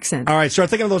Kiwi accent. All right,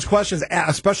 start thinking of those questions.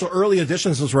 A special early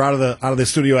edition since we're out of the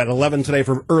studio at 11 today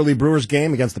for early Brewers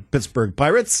game against the Pittsburgh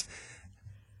Pirates.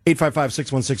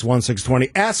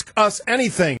 855-616-1620. Ask us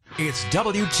anything. It's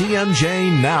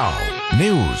WTMJ Now.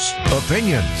 News,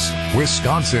 opinions,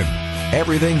 Wisconsin.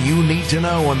 Everything you need to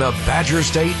know in the Badger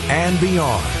State and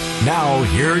beyond. Now,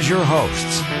 here's your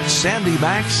hosts, Sandy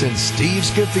Max and Steve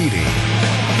Scafidi.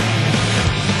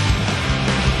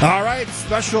 All right,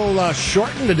 special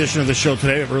shortened edition of the show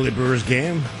today of early Brewers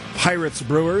game. Pirates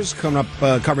Brewers coming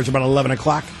up, coverage about 11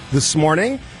 o'clock this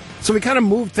morning. So we kind of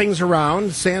moved things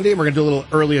around, Sandy, and we're going to do a little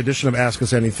early edition of Ask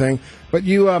Us Anything. But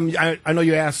you, I know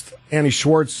you asked Annie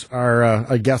Schwartz,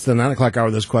 our guest in the 9 o'clock hour,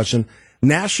 this question.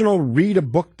 National Read a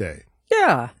Book Day.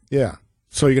 Yeah. Yeah.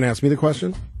 So you're going to ask me the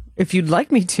question? If you'd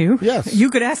like me to. Yes.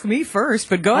 You could ask me first,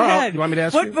 but go ahead. You want me to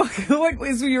ask what you? book? What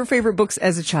was your favorite books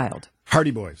as a child? Hardy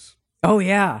Boys. Oh,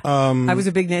 yeah. I was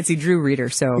a big Nancy Drew reader,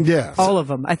 so Yes. all of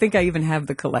them. I think I even have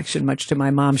the collection, much to my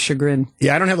mom's chagrin.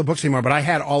 Yeah, I don't have the books anymore, but I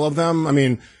had all of them. I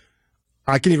mean,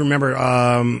 I can even remember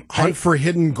Hunt for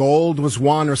Hidden Gold was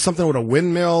one, or something with a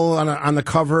windmill on the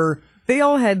cover. They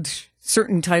all had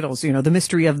certain titles, you know, The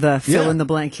Mystery of the Fill in the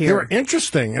Blank Here. They were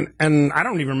interesting, and I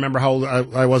don't even remember how old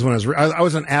I was when I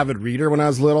was an avid reader when I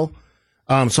was little,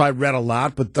 so I read a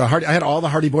lot. But I had all the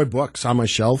Hardy Boy books on my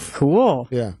shelf. Cool.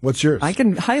 Yeah, what's yours? I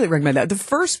can highly recommend that. The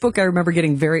first book I remember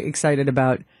getting very excited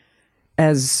about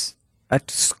as a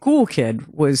school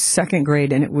kid was second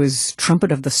grade, and it was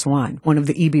Trumpet of the Swan, one of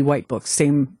the E.B. White books,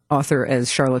 same author as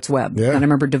Charlotte's Web. Yeah. And I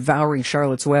remember devouring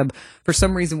Charlotte's Web. For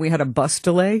some reason, we had a bus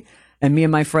delay, and me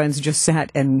and my friends just sat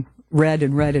and read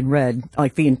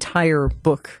like the entire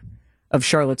book of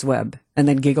Charlotte's Web, and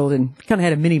then giggled and kind of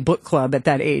had a mini book club at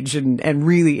that age, and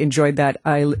really enjoyed that.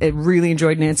 I really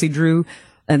enjoyed Nancy Drew.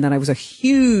 And then I was a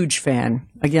huge fan,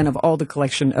 again, of all the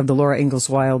collection of the Laura Ingalls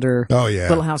Wilder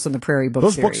Little House on the Prairie book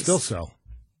Those series. books still sell.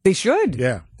 They should.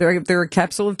 Yeah. They're a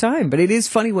capsule of time. But it is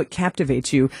funny what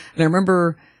captivates you. And I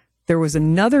remember there was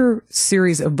another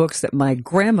series of books that my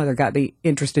grandmother got me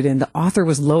interested in. The author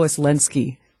was Lois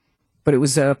Lenski, but it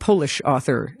was a Polish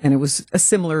author. And it was a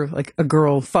similar, like a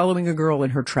girl following a girl in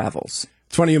her travels.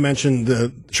 It's funny you mentioned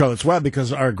Charlotte's Web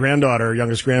because our granddaughter,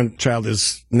 youngest grandchild,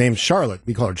 is named Charlotte.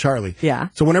 We call her Charlie. Yeah.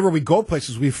 So whenever we go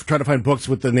places, we try to find books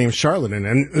with the name Charlotte in it.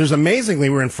 And there's amazingly,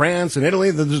 we're in France and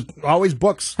Italy, there's always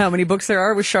books. How many books there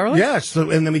are with Charlotte? Yes. So,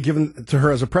 and then we give them to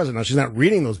her as a present. Now, she's not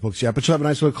reading those books yet, but she'll have a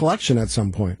nice little collection at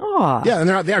some point. Aw. Yeah, and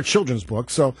they are children's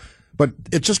books. So, but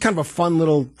it's just kind of a fun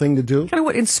little thing to do. Kind of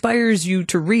what inspires you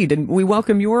to read. And we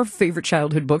welcome your favorite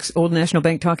childhood books. Old National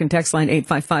Bank talk and text line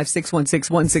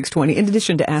 855-616-1620, in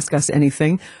addition to Ask Us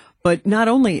Anything. But not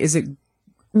only is it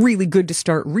really good to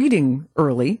start reading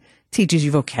early, teaches you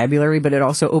vocabulary, but it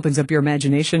also opens up your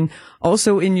imagination.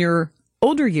 Also in your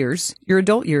older years, your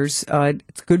adult years,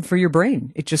 it's good for your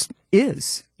brain. It just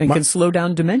is. And can slow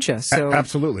down dementia. So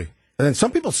Absolutely. And then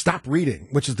some people stop reading,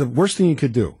 which is the worst thing you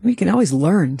could do. we can always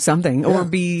learn something or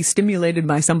be stimulated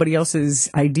by somebody else's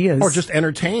ideas. Or just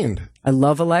entertained. I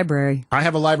love a library. I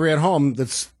have a library at home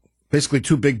that's basically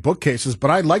 2 big bookcases,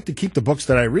 but I like to keep the books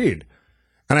that I read.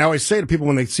 And I always say to people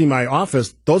when they see my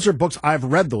office, those are books, I've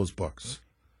read those books.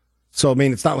 So, I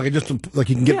mean, it's not like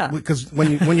you can get, because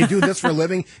when you do this for a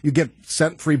living, you get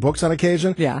sent free books on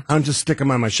occasion. Yeah. I don't just stick them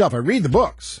on my shelf. I read the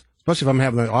books, especially if I'm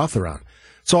having the author on.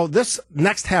 So this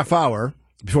next half hour,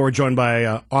 before we're joined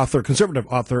by conservative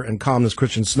author and columnist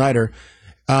Christian Snyder,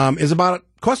 is about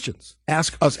questions.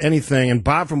 Ask us anything. And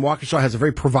Bob from Waukesha has a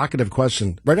very provocative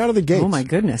question right out of the gates. Oh, my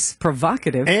goodness.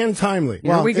 Provocative. And timely.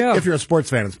 Here we go. If you're a sports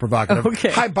fan, it's provocative.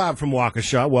 Okay. Hi, Bob from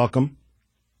Waukesha. Welcome.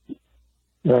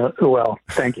 Well,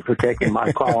 thank you for taking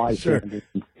my call. Sure. I'm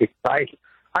excited.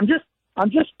 I'm just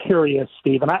curious,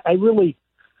 Stephen. I really,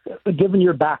 given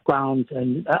your background,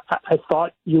 and I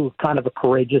thought you were kind of a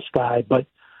courageous guy, but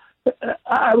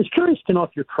I was curious to know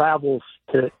if your travels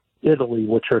to Italy,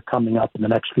 which are coming up in the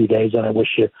next few days, and I wish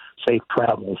you safe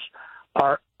travels,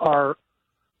 are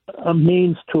a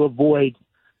means to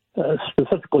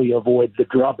specifically avoid the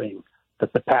drubbing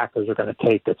that the Packers are going to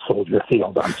take at Soldier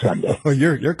Field on Sunday. Oh,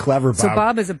 you're clever, Bob. So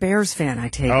Bob is a Bears fan, I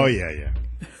take Oh, it. yeah.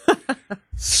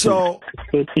 So,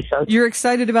 You're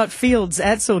excited about Fields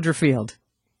at Soldier Field.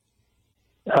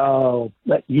 Oh,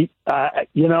 yes, I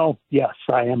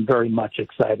am very much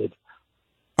excited.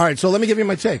 all right, so let me give you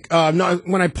my take. No,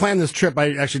 when I planned this trip,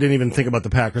 I actually didn't even think about the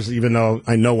Packers, even though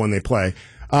I know when they play.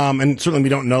 And certainly we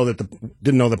didn't know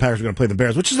the Packers were going to play the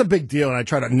Bears, which is a big deal. And I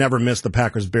try to never miss the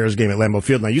Packers-Bears game at Lambeau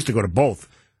Field. And I used to go to both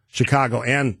Chicago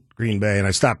and Green Bay, and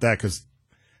I stopped that because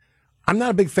I'm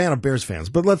not a big fan of Bears fans.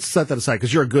 But let's set that aside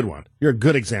because you're a good one. You're a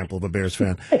good example of a Bears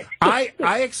fan.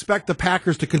 I expect the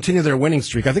Packers to continue their winning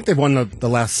streak. I think they've won the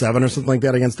last 7 or something like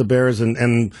that against the Bears,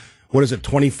 and what is it,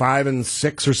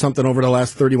 25-6 or something over the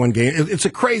last 31 games. It's a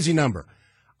crazy number.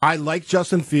 I like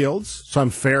Justin Fields, so I'm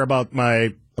fair about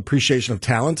my appreciation of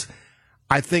talent.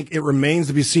 I think it remains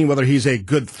to be seen whether he's a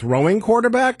good throwing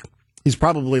quarterback. He's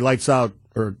probably lights out,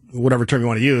 or whatever term you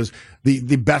want to use,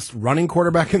 the best running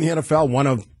quarterback in the NFL,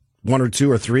 one or 2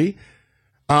 or 3.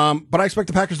 But I expect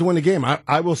the Packers to win the game.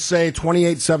 I will say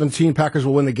 28-17, Packers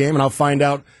will win the game, and I'll find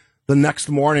out the next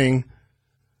morning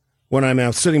when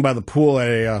I'm sitting by the pool at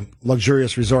a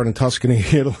luxurious resort in Tuscany,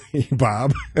 Italy,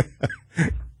 Bob.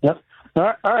 Yep.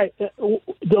 All right.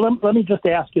 Let me just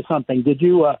ask you something. Did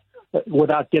you,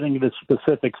 without getting into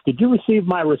specifics, did you receive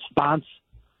my response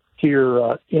to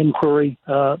your inquiry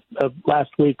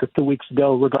last week or 2 weeks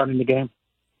ago regarding the game?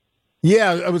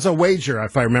 Yeah, it was a wager,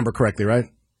 if I remember correctly, right?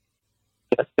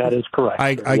 Yes, that is correct.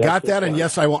 I got that, and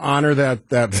yes, I will honor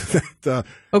that.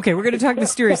 Okay, we're going to talk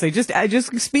mysteriously. Just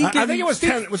speak. I think it was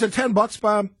 10. Was it $10,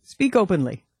 Bob? Speak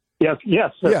openly. Yes. Yeah.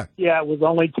 Yeah, it was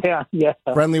only 10. Yeah.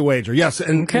 Friendly wager, yes.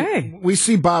 And Okay. we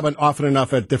see Bob often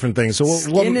enough at different things, so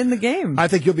Skin in the game. I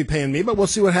think you'll be paying me, but we'll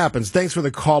see what happens. Thanks for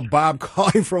the call, Bob,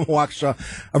 calling from Waukesha.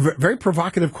 A very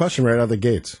provocative question right out of the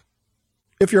gates.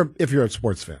 If you're a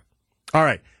sports fan, all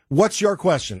right. What's your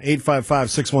question?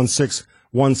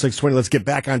 855-616-1620. Let's get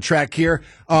back on track here.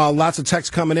 Lots of texts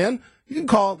coming in. You can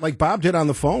call like Bob did on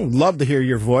the phone. Love to hear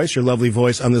your voice, your lovely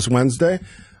voice on this Wednesday.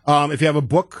 If you have a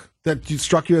book that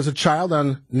struck you as a child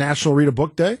on National Read a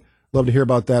Book Day, love to hear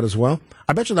about that as well.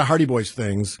 I bet you the Hardy Boys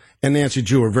things and Nancy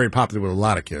Drew are very popular with a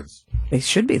lot of kids. They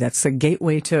should be. That's a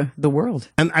gateway to the world.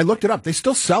 And I looked it up. They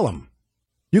still sell them.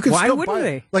 You can Why still wouldn't buy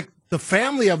they? Like the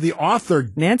family of the author.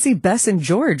 Nancy, Bess, and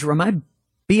George were my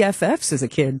BFFs as a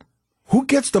kid. Who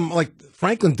gets them? Like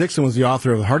Franklin Dixon was the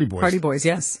author of the Hardy Boys. Hardy Boys,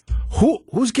 yes.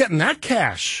 Who's getting that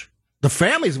cash? The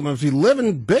families must be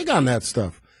living big on that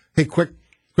stuff. Hey, quick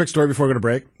story before we go to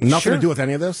break. Nothing Sure. to do with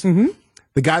any of this. Mm-hmm.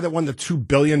 The guy that won the $2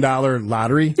 billion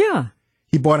lottery. Yeah.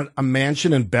 He bought a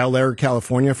mansion in Bel Air,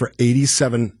 California for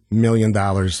 $87 million,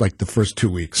 like the first 2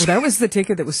 weeks. Well, that was the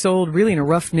ticket that was sold really in a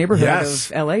rough neighborhood Yes.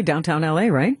 of L.A., downtown L.A.,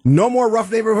 right? No more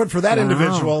rough neighborhood for that Wow.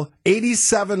 individual.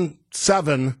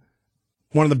 87.7,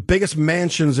 one of the biggest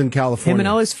mansions in California. Him and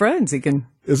all his friends. He can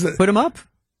Is it? put him up.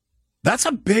 That's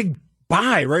a big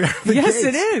buy right out of the Yes, gates.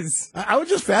 it is. I was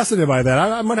just fascinated by that.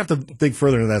 I might have to dig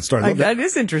further into that story. I love that. That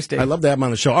is interesting. I love to have him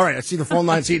on the show. All right, I see the phone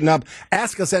lines heating up.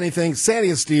 Ask us anything. Sandy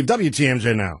and Steve,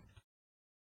 WTMJ now.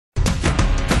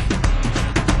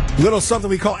 Little something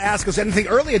we call Ask Us Anything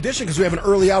early edition because we have an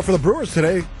early out for the Brewers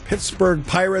today. Pittsburgh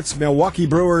Pirates, Milwaukee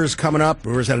Brewers coming up.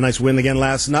 Brewers had a nice win again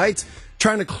last night.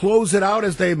 Trying to close it out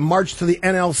as they march to the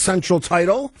NL Central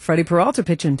title. Freddie Peralta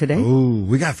pitching today. Ooh,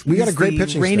 we got a great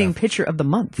pitching reigning staff. pitcher of the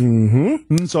month.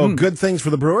 So good things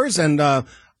for the Brewers, and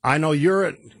I know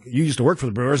you used to work for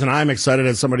the Brewers, and I'm excited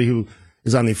as somebody who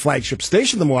is on the flagship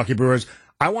station, the Milwaukee Brewers.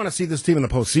 I want to see this team in the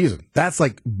postseason. That's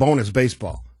like bonus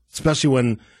baseball, especially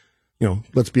when,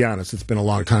 let's be honest, it's been a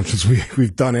long time since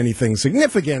we've done anything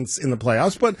significant in the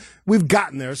playoffs, but we've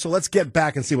gotten there. So let's get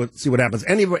back and see what happens.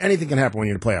 Anything can happen when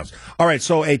you're in the playoffs. All right,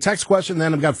 so a text question,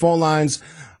 then I've got phone lines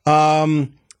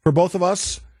for both of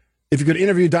us. If you could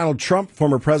interview Donald Trump,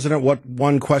 former president, what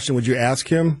one question would you ask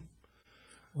him?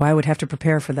 Well, I would have to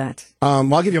prepare for that.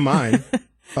 Well, I'll give you mine.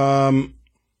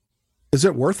 Is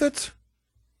it worth it?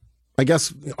 I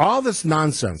guess all this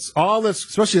nonsense, all this,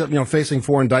 especially facing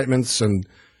 4 indictments and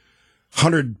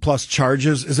 100+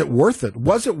 charges, is it worth it?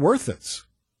 Was it worth it?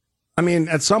 I mean,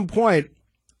 at some point,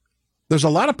 there's a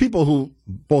lot of people who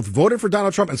both voted for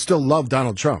Donald Trump and still love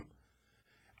Donald Trump.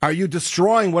 Are you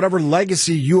destroying whatever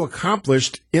legacy you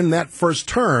accomplished in that first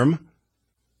term?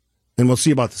 And we'll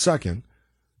see about the second.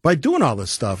 By doing all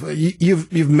this stuff,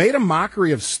 you've made a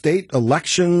mockery of state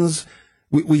elections.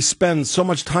 We spend so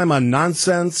much time on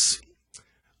nonsense.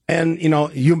 And,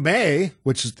 you may,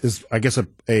 which is I guess,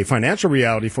 a financial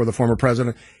reality for the former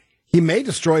president, he may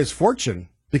destroy his fortune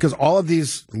because all of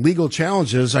these legal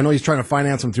challenges, I know he's trying to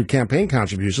finance them through campaign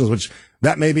contributions, which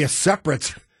that may be a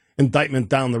separate indictment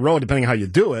down the road, depending on how you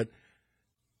do it.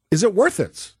 Is it worth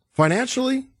it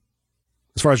financially,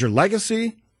 as far as your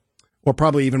legacy, or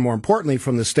probably even more importantly,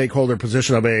 from the stakeholder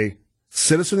position of a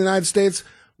citizen of the United States?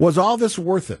 Was all this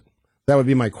worth it? That would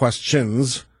be my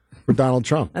questions for Donald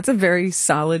Trump. That's a very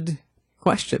solid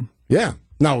question. Yeah.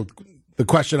 Now, the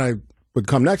question I would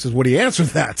come next is, would he answer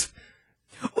that?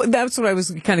 Well, that's what I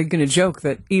was kind of going to joke,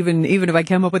 that even if I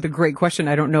came up with a great question,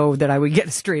 I don't know that I would get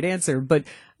a straight answer. But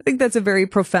I think that's a very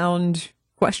profound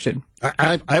question.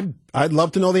 I'd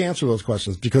love to know the answer to those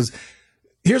questions, because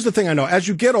here's the thing I know. As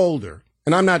you get older,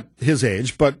 and I'm not his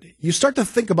age, but you start to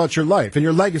think about your life and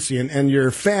your legacy and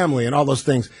your family and all those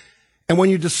things. And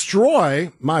when you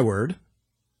destroy, my word,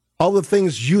 all the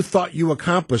things you thought you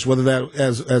accomplished, whether that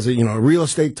as a real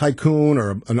estate tycoon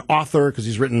or an author, because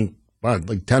he's written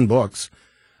like 10 books,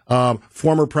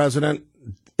 former president,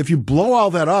 if you blow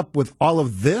all that up with all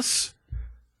of this,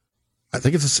 I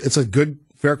think it's a good,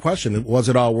 fair question. Was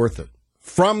it all worth it?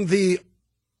 From the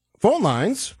phone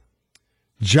lines,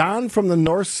 John from the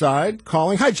north side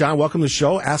calling. Hi, John. Welcome to the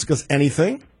show. Ask us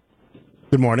anything.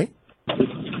 Good morning.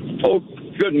 Oh,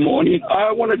 good morning.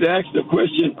 I wanted to ask the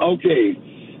question, okay,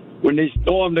 when they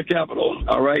stormed the Capitol,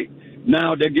 all right,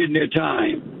 now they're getting their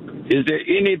time. Is there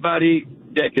anybody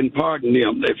that can pardon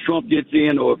them? If Trump gets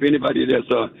in, or if anybody that's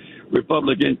a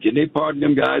Republican, can they pardon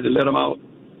them guys and let them out?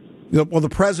 Well, the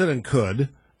president could.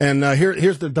 And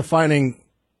here's the defining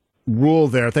rule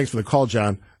there. Thanks for the call,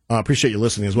 John. Appreciate you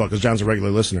listening as well, because John's a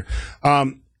regular listener.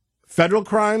 Federal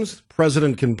crimes,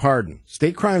 president can pardon.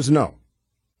 State crimes, no.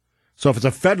 So if it's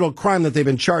a federal crime that they've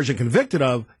been charged and convicted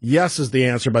of, yes is the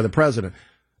answer by the president.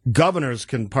 Governors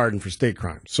can pardon for state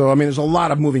crimes. So, I mean, there's a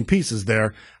lot of moving pieces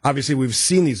there. Obviously, we've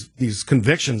seen these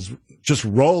convictions just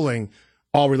rolling,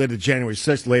 all related to January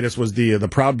 6th. Latest was the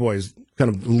Proud Boys kind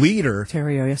of leader.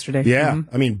 Terrio yesterday. Yeah.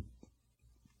 Mm-hmm. I mean,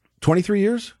 23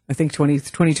 years? I think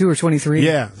 22 or 23.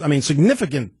 Yeah. I mean,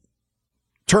 significant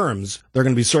terms they're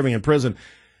going to be serving in prison.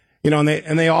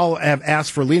 And they all have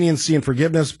asked for leniency and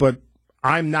forgiveness, but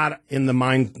I'm not in the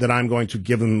mind that I'm going to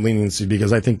give them leniency,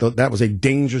 because I think that was a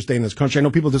dangerous day in this country. I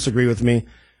know people disagree with me.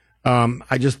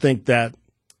 I just think that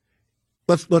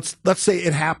let's say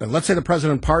it happened. Let's say the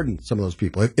president pardoned some of those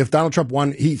people. If Donald Trump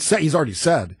won, he's already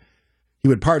said he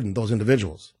would pardon those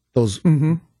individuals, those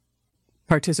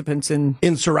participants in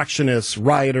insurrectionists,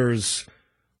 rioters,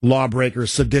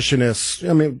 lawbreakers, seditionists.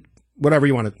 I mean,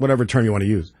 whatever term you want to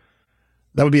use.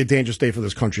 That would be a dangerous day for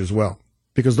this country as well,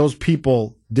 because those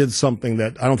people did something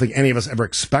that I don't think any of us ever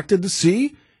expected to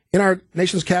see in our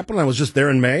nation's capital. I was just there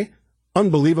in May.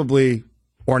 Unbelievably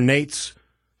ornate,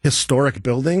 historic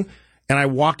building. and I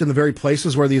walked in the very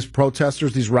places where these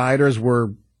protesters, these rioters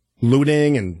were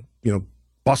looting and,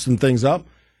 busting things up,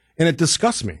 and it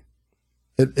disgusts me.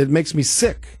 It makes me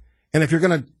sick. And if you're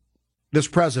going to, this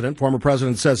president, former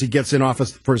president, says he gets in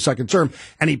office for a second term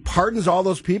and he pardons all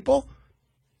those people,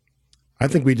 I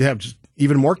think we'd have just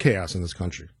even more chaos in this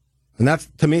country. And that,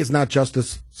 to me, is not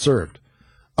justice served.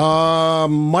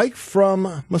 Mike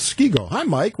from Muskego. Hi,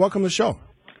 Mike. Welcome to the show.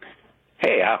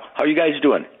 Hey, how are you guys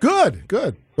doing?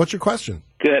 Good. What's your question?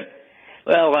 Good.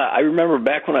 Well, I remember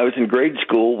back when I was in grade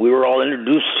school, we were all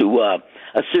introduced to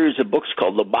a series of books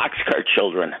called The Boxcar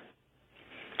Children.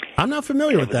 I'm not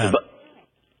familiar with that.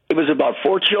 It was about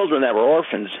 4 children that were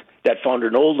orphans that found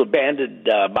an old abandoned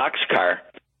boxcar.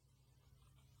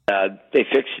 They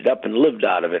fixed it up and lived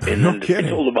out of it. And No then kidding.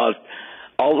 They told about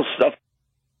all the stuff.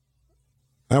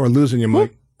 Now we're losing you,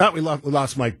 Mike. Oh, we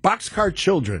lost Mike. Boxcar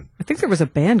Children. I think there was a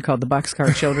band called the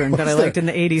Boxcar Children that I liked in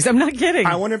the 80s. I'm not kidding.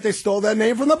 I wonder if they stole that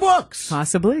name from the books.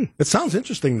 Possibly. It sounds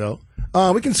interesting, though.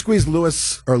 We can squeeze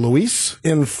Luis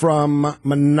in from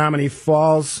Menominee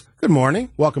Falls. Good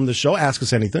morning. Welcome to the show. Ask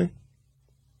us anything.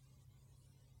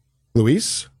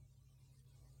 Luis?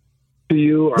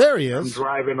 You. There he is. I'm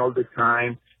driving all the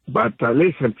time. But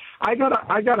listen, I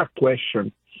got a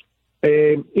question.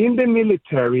 In the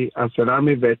military, as an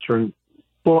Army veteran,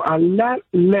 for a lot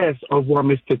less of what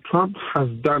Mr. Trump has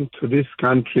done to this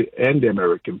country and the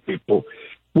American people,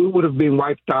 we would have been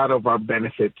wiped out of our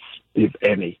benefits, if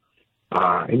any.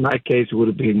 In my case, it would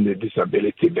have been the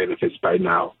disability benefits by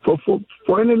now.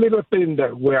 For any little thing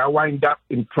where I wind up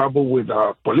in trouble with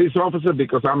a police officer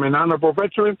because I'm an honorable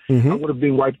veteran, I would have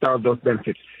been wiped out of those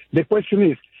benefits. The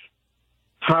question is,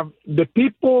 have the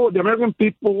American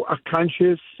people are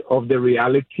conscious of the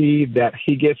reality that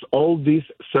he gets all these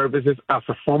services as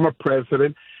a former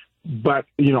president, but,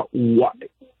 what,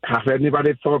 have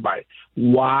anybody thought about it?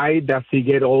 Why does he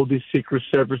get all these secret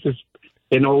services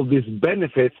and all these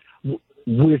benefits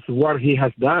with what he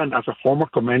has done as a former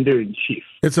commander-in-chief?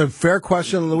 It's a fair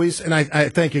question, Luis, and I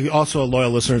thank you. Also a loyal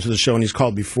listener to the show, and he's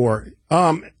called before.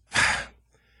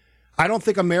 I don't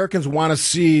think Americans want to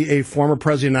see a former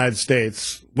president of the United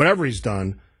States, whatever he's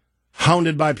done,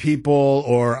 hounded by people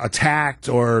or attacked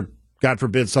or, God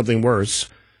forbid, something worse.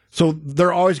 So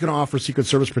they're always going to offer Secret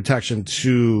Service protection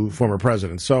to former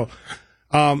presidents. So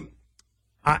I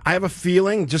have a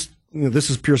feeling, just this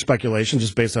is pure speculation,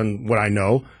 just based on what I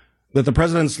know, that the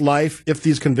president's life, if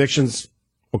these convictions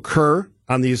occur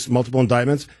on these multiple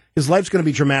indictments, his life's going to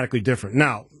be dramatically different.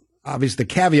 Now, obviously, the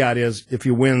caveat is if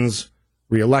he wins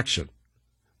re-election,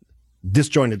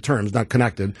 disjointed terms, not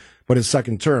connected, but his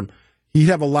second term, he'd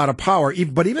have a lot of power.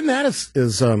 But even that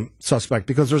is suspect,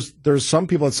 because there's some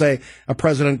people that say a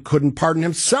president couldn't pardon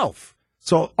himself.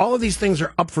 So all of these things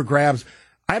are up for grabs.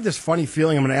 I have this funny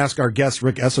feeling I'm going to ask our guest,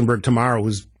 Rick Essenberg, tomorrow,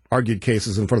 who's argued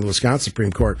cases in front of the Wisconsin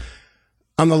Supreme Court,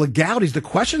 on the legalities, the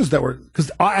questions that were,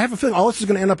 because I have a feeling all this is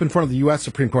going to end up in front of the U.S.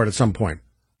 Supreme Court at some point.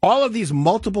 All of these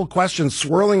multiple questions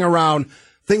swirling around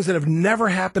things that have never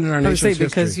happened in our nation's history.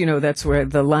 Because, that's where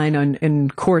the line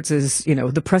in courts is,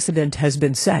 the precedent has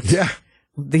been set. Yeah.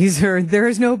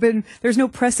 There's no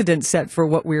precedent set for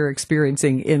what we're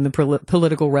experiencing in the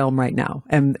political realm right now.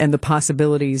 And the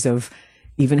possibilities of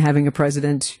even having a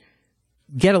president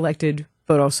get elected,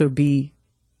 but also be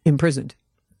imprisoned.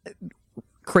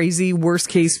 Crazy, worst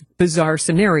case, bizarre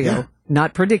scenario. Yeah.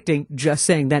 Not predicting, just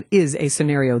saying that is a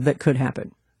scenario that could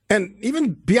happen. And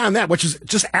even beyond that, which is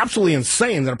just absolutely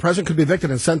insane that a president could be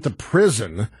evicted and sent to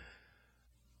prison.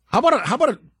 How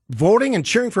about voting and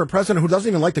cheering for a president who doesn't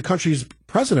even like the country he's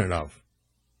president of,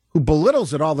 who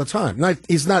belittles it all the time? Now,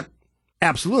 he's not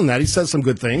absolute in that. He says some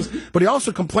good things, but he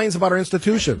also complains about our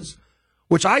institutions,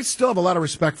 which I still have a lot of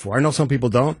respect for. I know some people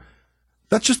don't.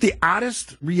 That's just the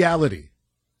honest reality.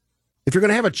 If you're going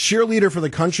to have a cheerleader for the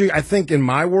country, I think in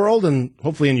my world and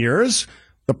hopefully in yours,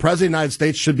 the president of the United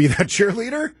States should be that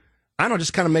cheerleader. I don't know,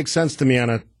 just kind of makes sense to me on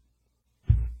a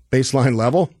baseline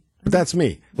level. But that's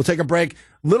me. We'll take a break.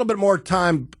 A little bit more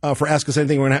time for Ask Us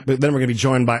Anything. Then we're going to be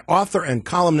joined by author and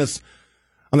columnist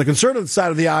on the conservative side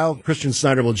of the aisle. Christian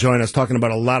Snyder will join us talking about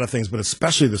a lot of things, but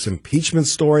especially this impeachment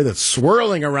story that's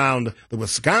swirling around the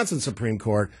Wisconsin Supreme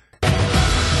Court.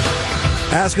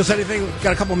 Ask Us Anything.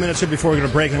 Got a couple minutes here before we go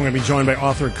to break, and I'm going to be joined by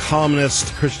author and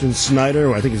columnist Christian Snyder,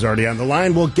 who I think he's already on the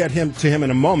line. We'll get to him in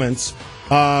a moment.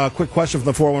 Quick question from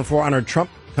the 414 on our Trump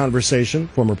conversation,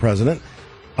 former president.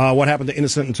 What happened to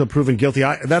innocent until proven guilty?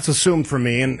 That's assumed for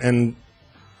me, and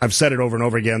I've said it over and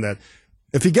over again, that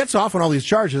if he gets off on all these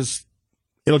charges,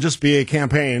 it'll just be a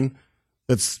campaign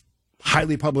that's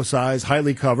highly publicized,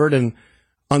 highly covered, and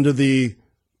under the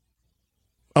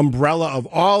umbrella of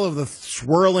all of the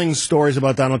swirling stories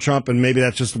about Donald Trump, and maybe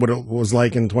that's just what it was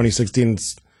like in 2016.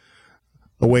 It's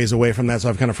a ways away from that, so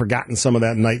I've kind of forgotten some of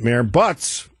that nightmare.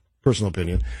 But, personal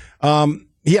opinion,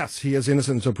 yes, he is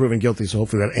innocent until proven guilty, so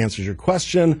hopefully that answers your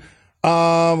question.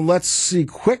 Let's see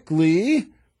quickly.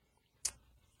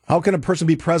 How can a person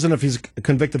be president if he's a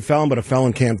convicted felon, but a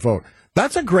felon can't vote?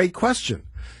 That's a great question.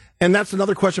 And that's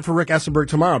another question for Rick Essenberg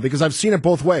tomorrow, because I've seen it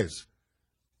both ways.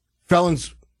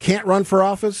 Felons can't run for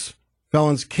office.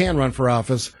 Felons can run for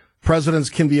office. Presidents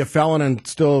can be a felon and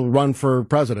still run for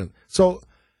president. So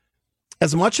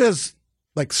as much as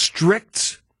like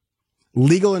strict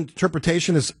legal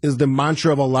interpretation is the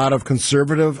mantra of a lot of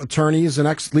conservative attorneys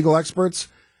and legal experts,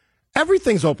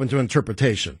 everything's open to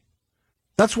interpretation.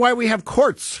 That's why we have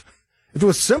courts. If it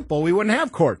was simple, we wouldn't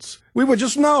have courts. We would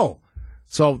just know.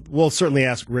 So we'll certainly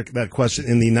ask Rick that question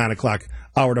in the 9 o'clock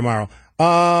hour tomorrow.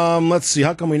 Let's see.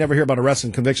 How come we never hear about arrests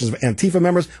and convictions of Antifa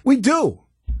members? We do.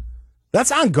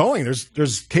 That's ongoing.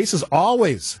 There's cases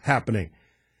always happening.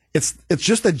 It's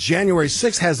just that January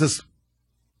 6th has this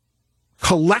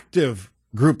collective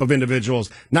group of individuals,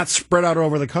 not spread out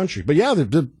over the country. But yeah,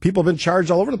 the people have been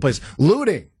charged all over the place.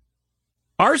 Looting,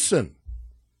 arson,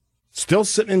 still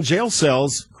sitting in jail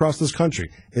cells across this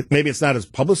country. Maybe it's not as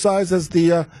publicized as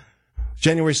the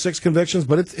January 6th convictions,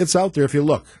 but it's out there if you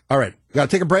look. All right, got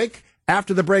to take a break.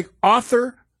 After the break,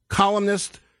 author,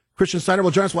 columnist Christian Snyder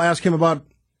will join us. We'll ask him about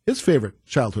his favorite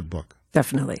childhood book.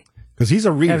 Definitely. Because he's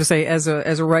a reader. I have to say, as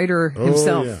a writer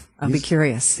himself, yeah. I'll be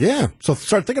curious. Yeah. So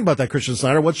start thinking about that, Christian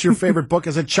Snyder. What's your favorite book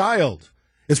as a child?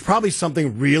 It's probably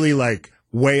something really like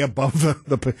way above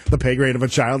the pay grade of a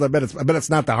child. I bet it's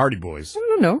not the Hardy Boys. I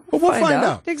don't know. But we'll find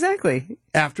out. Exactly.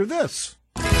 After this.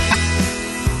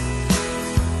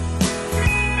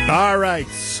 All right.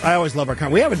 I always love our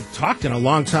we haven't talked in a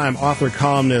long time. Author,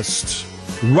 columnist,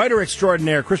 writer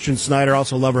extraordinaire Christian Snyder,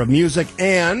 also lover of music,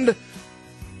 and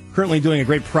currently doing a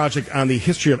great project on the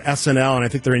history of SNL, and I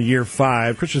think they're in year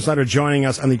 5. Christian Snyder joining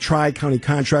us on the Tri-County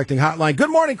Contracting Hotline. Good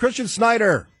morning, Christian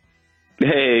Snyder.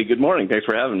 Hey, good morning. Thanks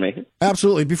for having me.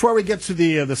 Absolutely. Before we get to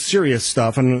the serious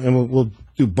stuff, and we'll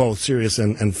do both serious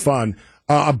and fun,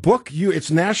 a book, it's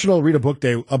National Read a Book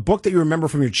Day, a book that you remember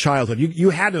from your childhood. You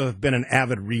had to have been an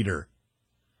avid reader.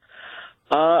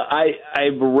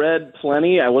 I've read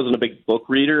plenty. I wasn't a big book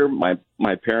reader. My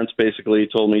parents basically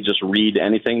told me just read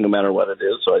anything, no matter what it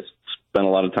is. So I spent a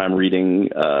lot of time reading,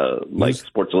 like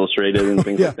Sports Illustrated and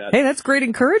things like that. Hey, that's great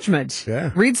encouragement.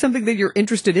 Yeah. Read something that you're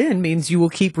interested in means you will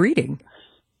keep reading.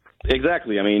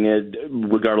 Exactly. I mean,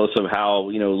 regardless of how,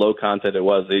 low content it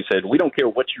was, they said, we don't care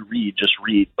what you read, just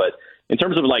read. But in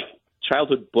terms of like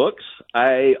childhood books,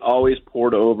 I always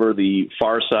poured over the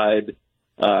Far Side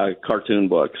cartoon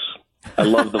books. I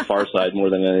love the Far Side more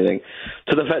than anything.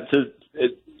 To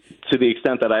the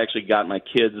extent that I actually got my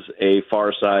kids a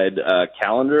Far Side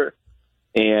calendar.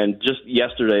 And just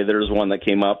yesterday, there's one that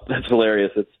came up that's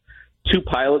hilarious. It's 2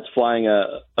 pilots flying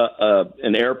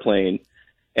an airplane,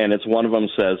 and it's one of them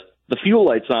says, "The fuel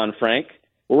light's on, Frank.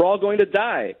 We're all going to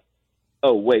die."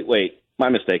 Oh, wait. My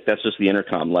mistake. That's just the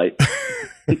intercom light.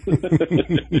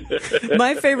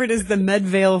 My favorite is the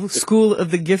Medvale School of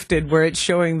the Gifted, where it's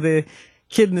showing the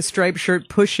kid in the striped shirt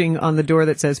pushing on the door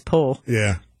that says pull.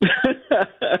 Yeah.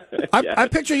 I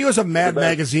picture you as a Mad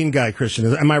Magazine guy,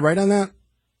 Christian. Am I right on that?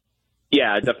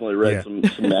 Yeah, I definitely read some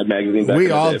Mad Magazine.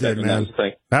 We all did, man.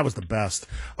 That was the best.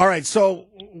 All right, so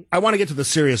I want to get to the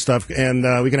serious stuff, and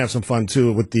we can have some fun,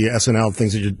 too, with the SNL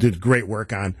things that you did great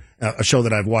work on, a show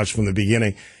that I've watched from the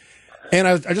beginning. And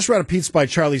I just read a piece by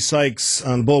Charlie Sykes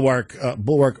on Bulwark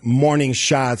Morning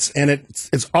Shots, and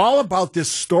it's all about this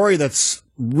story that's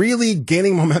really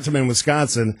gaining momentum in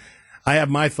Wisconsin. I have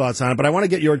my thoughts on it, but I want to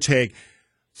get your take.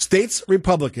 States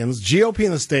Republicans, GOP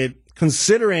in the state,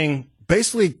 considering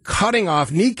basically cutting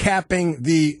off, kneecapping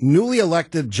the newly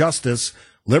elected justice,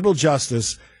 liberal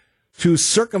justice, to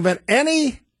circumvent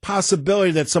any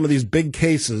possibility that some of these big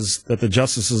cases that the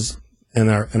justices in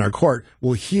our court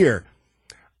will hear.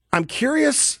 I'm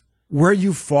curious where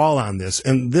you fall on this.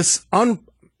 And this,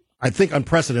 I think,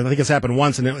 unprecedented. I think it's happened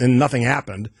once and nothing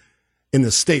happened in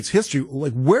the state's history.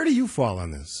 Like, where do you fall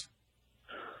on this?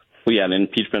 Well, yeah, an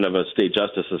impeachment of a state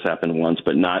justice has happened once,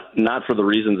 but not for the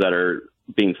reasons that are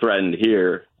being threatened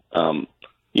here.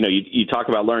 You talk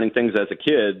about learning things as a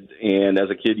kid, and as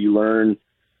a kid you learn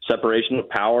separation of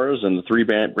powers and the 3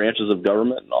 branches of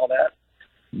government and all that.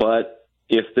 But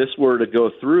if this were to go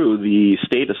through, the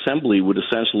state assembly would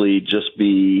essentially just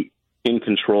be in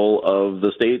control of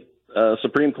the state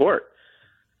Supreme Court.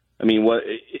 I mean,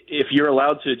 if you're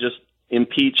allowed to just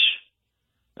impeach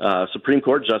Supreme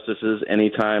Court justices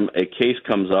anytime a case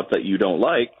comes up that you don't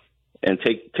like, and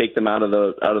take them out of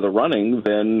the running,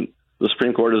 then the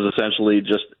Supreme Court is essentially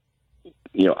just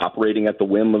operating at the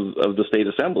whim of the state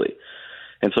assembly.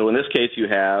 And so in this case, you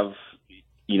have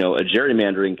a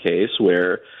gerrymandering case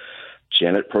where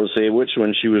Janet Protasiewicz,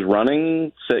 when she was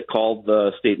running, called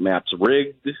the state maps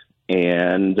rigged,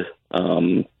 and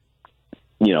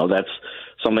that's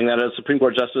something that a Supreme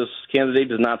Court justice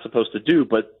candidate is not supposed to do.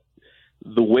 But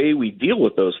the way we deal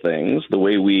with those things, the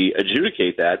way we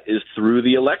adjudicate that, is through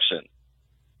the election.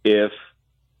 If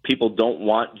people don't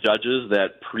want judges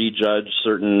that prejudge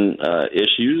certain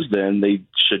issues, then they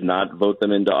should not vote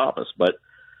them into office. But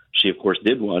she, of course,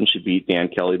 did one. She beat Dan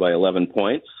Kelly by 11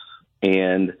 points.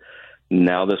 And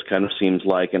now this kind of seems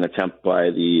like an attempt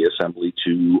by the Assembly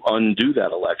to undo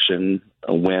that election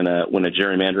when a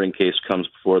gerrymandering case comes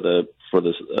before the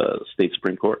state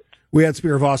Supreme Court. We had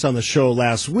Speaker Voss on the show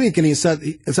last week, and he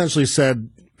essentially said,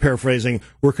 paraphrasing,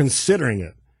 we're considering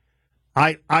it.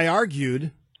 I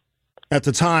argued at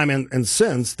the time and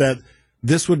since that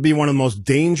this would be one of the most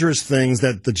dangerous things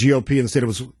that the GOP in the state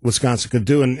of Wisconsin could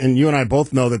do. And you and I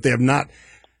both know that they have not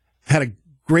had a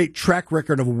great track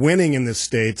record of winning in this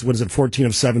state. What is it, 14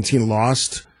 of 17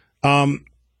 lost?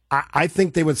 I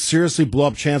think they would seriously blow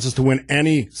up chances to win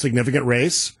any significant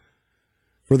race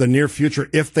for the near future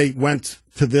if they went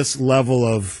to this level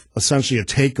of essentially a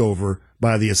takeover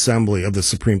by the Assembly of the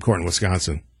Supreme Court in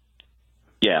Wisconsin.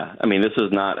 Yeah, I mean, this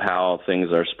is not how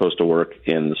things are supposed to work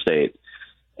in the state.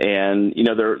 And,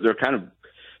 they're kind of,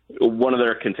 one of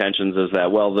their contentions is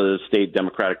that, well, the state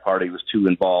Democratic Party was too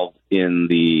involved in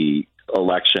the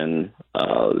election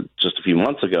just a few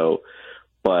months ago.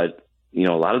 But, a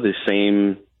lot of the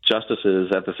same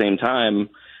justices at the same time,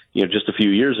 just a few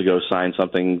years ago signed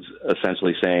something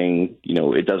essentially saying,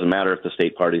 it doesn't matter if the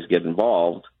state parties get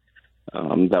involved.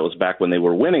 That was back when they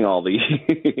were winning all the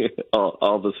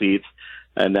all the seats.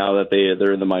 And now that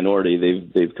they're in the minority,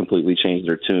 they've completely changed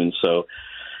their tune. So,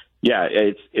 yeah,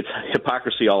 it's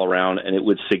hypocrisy all around, and it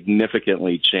would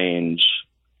significantly change,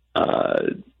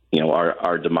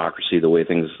 our democracy, the way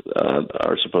things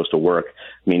are supposed to work.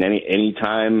 I mean, any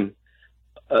time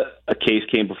a case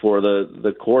came before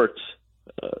the courts,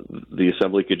 the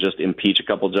Assembly could just impeach a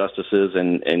couple justices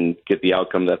and get the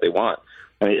outcome that they want.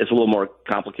 I mean, it's a little more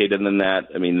complicated than that.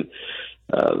 I mean,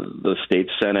 the state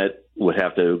Senate would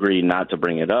have to agree not to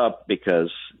bring it up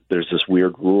because there's this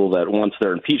weird rule that once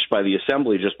they're impeached by the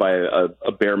Assembly just by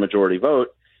a bare majority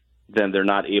vote, then they're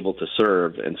not able to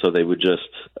serve. And so they would just,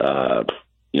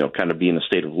 kind of be in a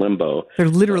state of limbo. They're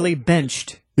literally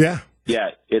benched. Yeah. Yeah,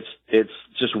 it's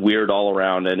just weird all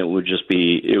around, and it would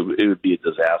be a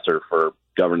disaster for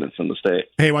governance in the state.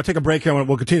 Hey, I want to take a break here.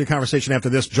 We'll continue the conversation after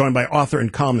this, joined by author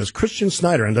and columnist Christian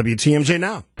Snyder on WTMJ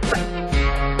Now.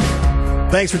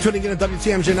 Thanks for tuning in to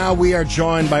WTMJ Now. We are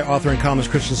joined by author and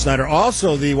columnist Christian Snyder,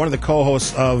 also one of the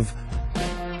co-hosts of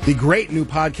the great new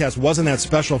podcast, Wasn't That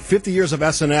Special? 50 Years of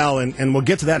SNL, and we'll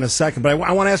get to that in a second. But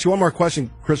I want to ask you one more question,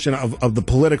 Christian, of the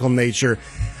political nature.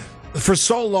 For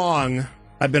so long,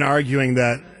 I've been arguing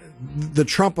that the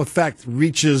Trump effect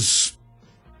reaches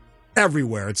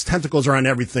everywhere. Its tentacles are on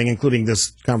everything, including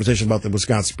this conversation about the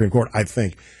Wisconsin Supreme Court, I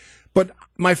think. But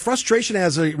my frustration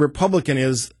as a Republican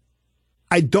is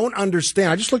I don't understand.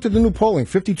 I just looked at the new polling,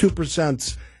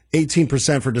 52%,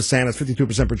 18% for DeSantis,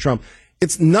 52% for Trump.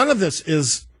 None of this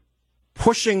is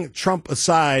pushing Trump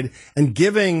aside and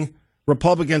giving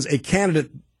Republicans a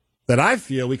candidate that I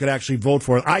feel we could actually vote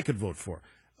for, I could vote for.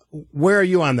 Where are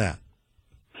you on that?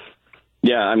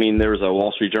 Yeah, I mean, there was a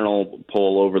Wall Street Journal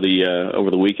poll over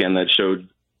the weekend that showed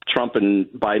Trump and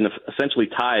Biden essentially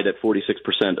tied at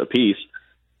 46% apiece,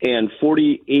 and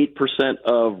 48%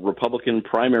 of Republican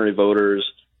primary voters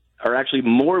are actually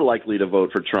more likely to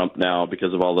vote for Trump now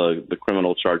because of all the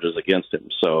criminal charges against him.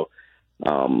 So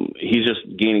he's just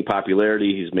gaining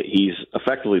popularity. He's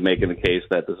effectively making the case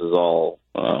that this is all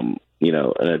an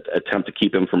attempt to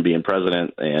keep him from being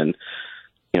president, and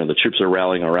the troops are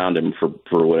rallying around him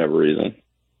for whatever reason.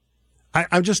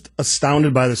 I'm just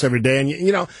astounded by this every day.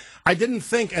 And, I didn't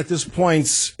think at this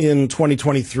point in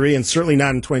 2023, and certainly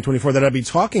not in 2024, that I'd be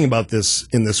talking about this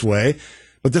in this way.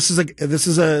 But this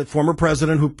is a former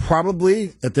president who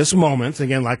probably, at this moment,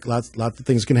 again, like lots of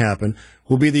things can happen,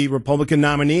 will be the Republican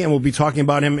nominee, and we'll be talking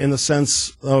about him in the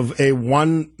sense of a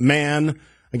one-man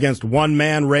against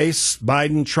one-man race,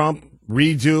 Biden, Trump,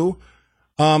 redo.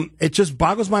 It just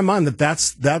boggles my mind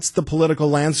that's the political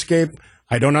landscape.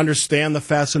 I don't understand the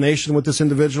fascination with this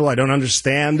individual. I don't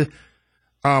understand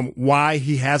why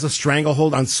he has a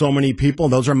stranglehold on so many people.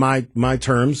 Those are my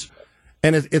terms.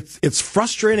 And it's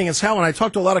frustrating as hell. And I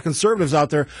talked to a lot of conservatives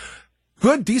out there,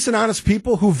 good, decent, honest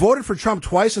people who voted for Trump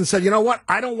twice and said, you know what,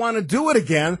 I don't want to do it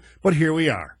again, but here we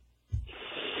are.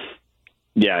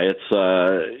 Yeah,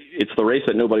 it's the race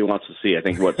that nobody wants to see. I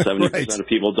think 70% Right. of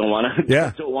people don't want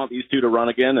don't want these two to run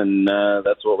again, and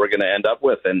that's what we're going to end up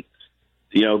with. And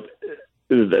the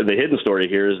hidden story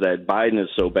here is that Biden is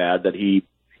so bad that he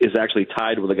is actually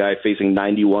tied with a guy facing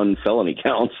 91 felony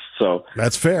counts. So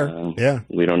that's fair. Yeah,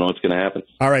 we don't know what's going to happen.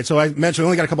 All right. So I mentioned we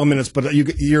only got a couple of minutes, but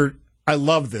you're. I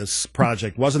love this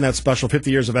project. Wasn't that special?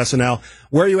 50 years of SNL.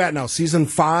 Where are you at now? Season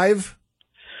 5?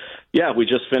 Yeah, we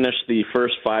just finished the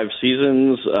first 5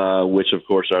 seasons, which of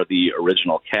course are the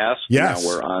original cast. Yes. Now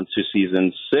we're on to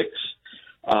season 6,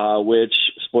 which,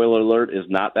 spoiler alert, is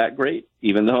not that great.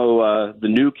 Even though the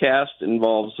new cast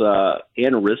involves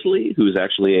Ann Risley, who's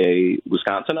actually a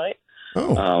Wisconsinite.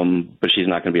 Oh. But she's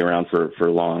not going to be around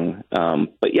for long.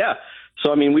 But yeah,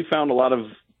 so I mean, we found a lot of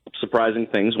surprising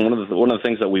things. One of the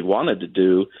things that we wanted to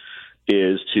do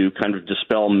is to kind of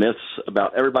dispel myths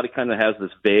about everybody. Kind of has this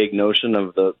vague notion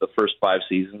of the first 5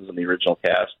 seasons and the original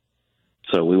cast.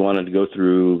 So we wanted to go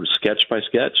through sketch by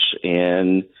sketch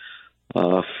and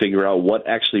figure out what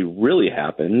actually really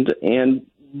happened. And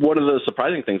one of the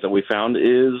surprising things that we found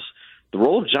is the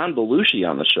role of John Belushi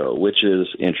on the show, which is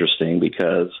interesting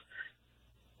because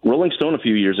Rolling Stone a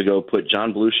few years ago put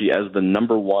John Belushi as the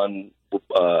number 1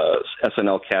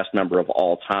 SNL cast member of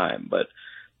all time. But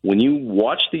when you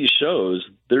watch these shows,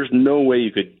 there's no way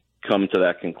you could come to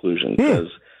that conclusion because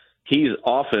he's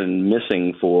often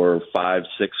missing for 5-6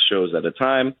 shows at a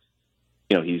time.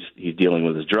 He's dealing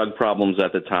with his drug problems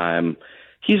at the time.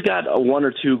 He's got 1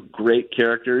 or 2 great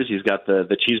characters. He's got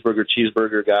the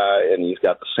cheeseburger guy, and he's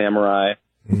got the samurai.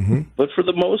 Mm-hmm. But for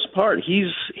the most part,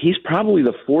 he's probably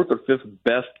the 4th or 5th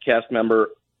best cast member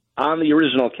on the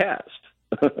original cast.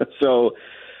 So,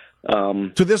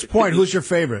 to this point, who's your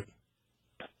favorite?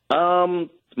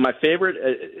 My favorite,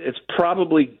 it's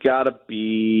probably got to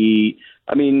be.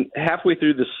 I mean, halfway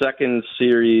through the second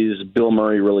series, Bill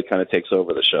Murray really kind of takes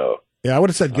over the show. Yeah, I would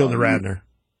have said Gilda Radner.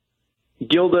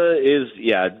 Gilda's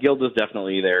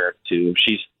definitely there too.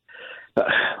 She's.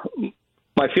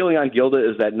 My feeling on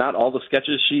Gilda is that not all the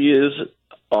sketches she is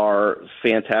are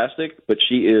fantastic, but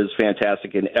she is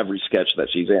fantastic in every sketch that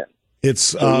she's in.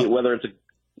 It's whether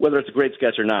it's a great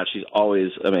sketch or not, she's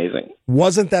always amazing.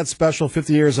 Wasn't that special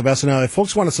 50 years of SNL? If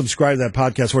folks want to subscribe to that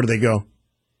podcast, where do they go?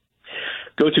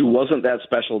 Go to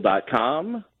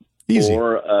wasn'tthatspecial.com. Easy.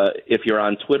 Or if you're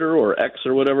on Twitter or X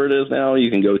or whatever it is now, you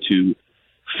can go to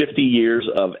 50 Years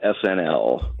of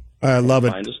SNL. I love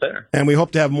it. Find us there. And we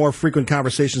hope to have more frequent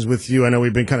conversations with you. I know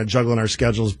we've been kind of juggling our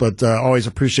schedules, but always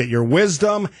appreciate your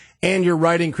wisdom and your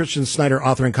writing. Christian Snyder,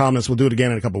 author and columnist. We'll do it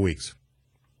again in a couple of weeks.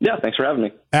 Yeah, thanks for having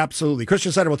me. Absolutely.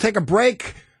 Christian Snyder, we'll take a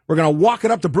break. We're going to walk it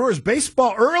up to Brewers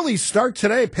baseball. Early start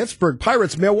today. Pittsburgh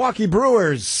Pirates, Milwaukee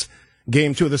Brewers.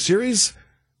 Game 2 of the series.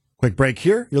 Quick break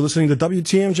here. You're listening to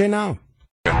WTMJ Now.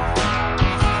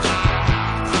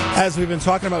 As we've been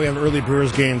talking about, we have an early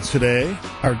Brewers game today.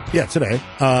 Today.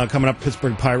 Coming up,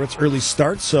 Pittsburgh Pirates. Early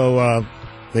start, so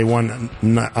they won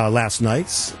last night.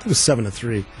 I think it was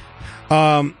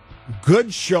 7-3.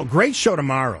 Good show. Great show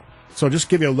tomorrow. So just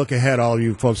give you a look ahead, all of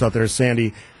you folks out there,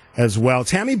 Sandy as well.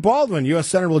 Tammy Baldwin, U.S.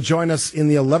 Senator, will join us in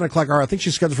the 11 o'clock hour. I think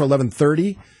she's scheduled for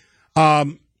 11:30.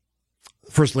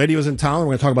 First Lady was in town. We're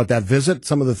going to talk about that visit,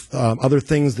 some of the other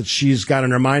things that she's got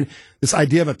in her mind. This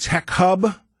idea of a tech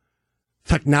hub,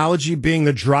 technology being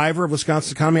the driver of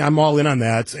Wisconsin's economy. I'm all in on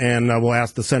that, and we'll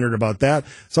ask the senator about that.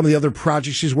 Some of the other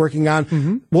projects she's working on.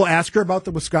 Mm-hmm. We'll ask her about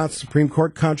the Wisconsin Supreme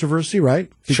Court controversy, right?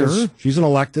 Because sure. She's an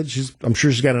elected. I'm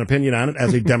sure she's got an opinion on it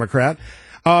as a Democrat.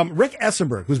 Rick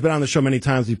Essenberg, who's been on the show many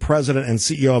times, the president and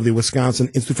CEO of the Wisconsin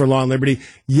Institute for Law and Liberty.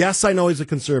 Yes, I know he's a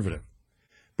conservative,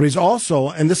 but he's also,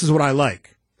 and this is what I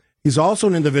like, he's also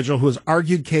an individual who has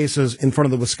argued cases in front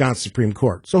of the Wisconsin Supreme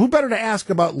Court. So who better to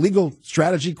ask about legal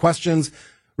strategy questions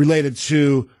related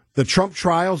to the Trump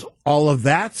trials, all of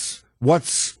that,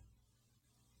 what's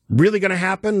really going to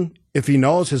happen if he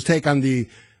knows his take on the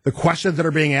questions that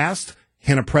are being asked.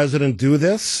 Can a president do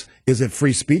this? Is it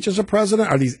free speech as a president?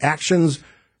 Are these actions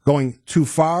going too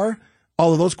far?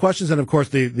 All of those questions. And, of course,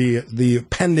 the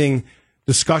pending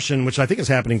discussion, which I think is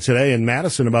happening today in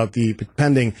Madison, about the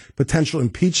pending potential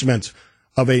impeachment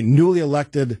of a newly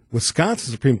elected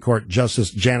Wisconsin Supreme Court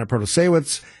Justice, Janet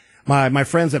Protasiewicz. My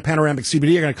friends at Panoramic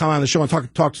CBD are going to come on the show and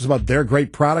talk to us about their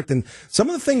great product and some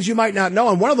of the things you might not know.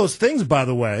 And one of those things, by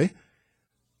the way,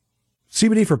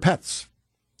 CBD for pets.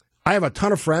 I have a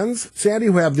ton of friends, Sandy,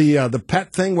 who have the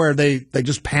pet thing where they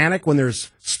just panic when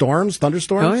there's storms,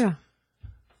 thunderstorms. Oh, yeah.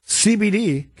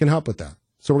 CBD can help with that.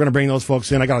 So we're going to bring those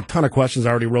folks in. I got a ton of questions I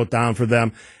already wrote down for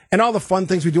them. And all the fun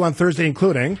things we do on Thursday,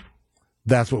 including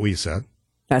That's What We Said.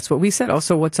 That's what we said.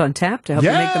 Also, what's on tap to help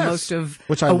you make the most of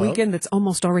Which I a love. weekend that's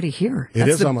almost already here. It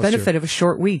That's is the almost benefit here. of a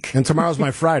short week. And tomorrow's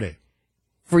my Friday.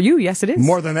 For you, yes, it is.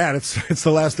 More than that, it's the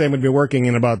last day I'm going to be working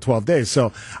in about 12 days.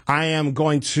 So I am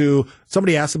going to,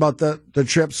 somebody asked about the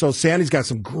trip. So Sandy's got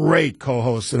some great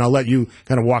co-hosts, and I'll let you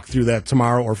kind of walk through that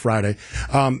tomorrow or Friday.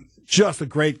 Just a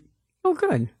great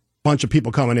good bunch of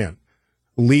people coming in.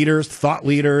 Leaders, thought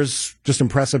leaders, just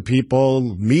impressive people,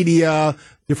 media,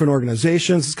 different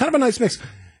organizations. It's kind of a nice mix.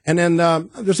 And then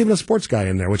there's even a sports guy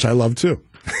in there, which I love too.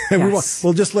 And Yes.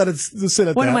 we'll just let it sit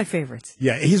at One that. of my favorites.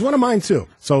 Yeah, he's one of mine too.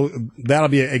 So that'll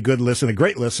be a good listen, a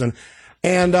great listen.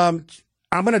 And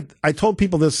I told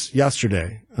people this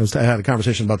yesterday. I had a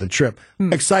conversation about the trip.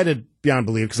 Excited beyond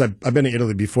belief because I've been to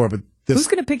Italy before, but Who's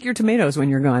going to pick your tomatoes when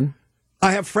you're gone?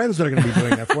 I have friends that are going to be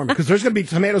doing that for me because there's going to be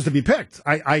tomatoes to be picked.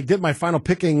 I did my final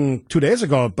picking 2 days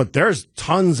ago, but there's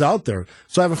tons out there.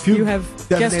 So I have a few. You have guest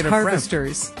designated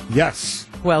harvesters. friends. Yes.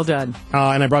 Well done.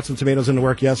 And I brought some tomatoes into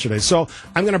work yesterday. So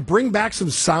I'm going to bring back some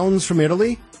sounds from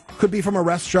Italy. Could be from a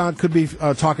restaurant. Could be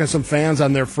talking to some fans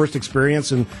on their first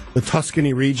experience in the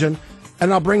Tuscany region.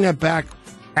 And I'll bring that back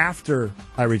after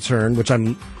I return, which I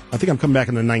think I'm coming back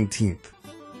on the 19th.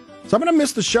 So I'm going to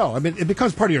miss the show. I mean, it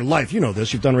becomes part of your life. You know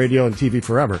this. You've done radio and TV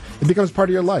forever. It becomes part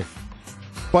of your life.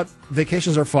 But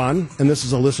vacations are fun, and this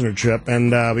is a listener trip. And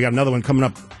we got another one coming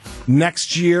up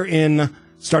next year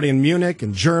starting in Munich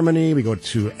and Germany. We go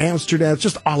to Amsterdam. It's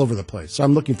just all over the place. So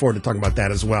I'm looking forward to talking about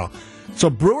that as well. So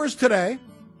Brewers today.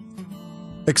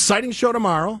 Exciting show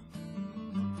tomorrow.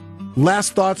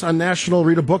 Last thoughts on National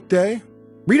Read a Book Day.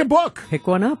 Read a book. Pick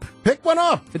one up. Pick one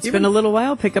up. If it's been a little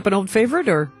while, pick up an old favorite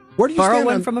or Where do you borrow stand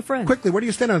one on, from a friend. Quickly, where do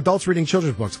you stand on adults reading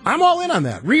children's books? I'm all in on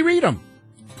that. Reread them.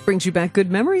 Brings you back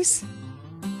good memories.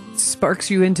 Sparks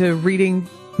you into reading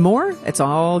more. It's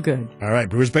all good. All right,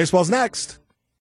 Brewers Baseball's next.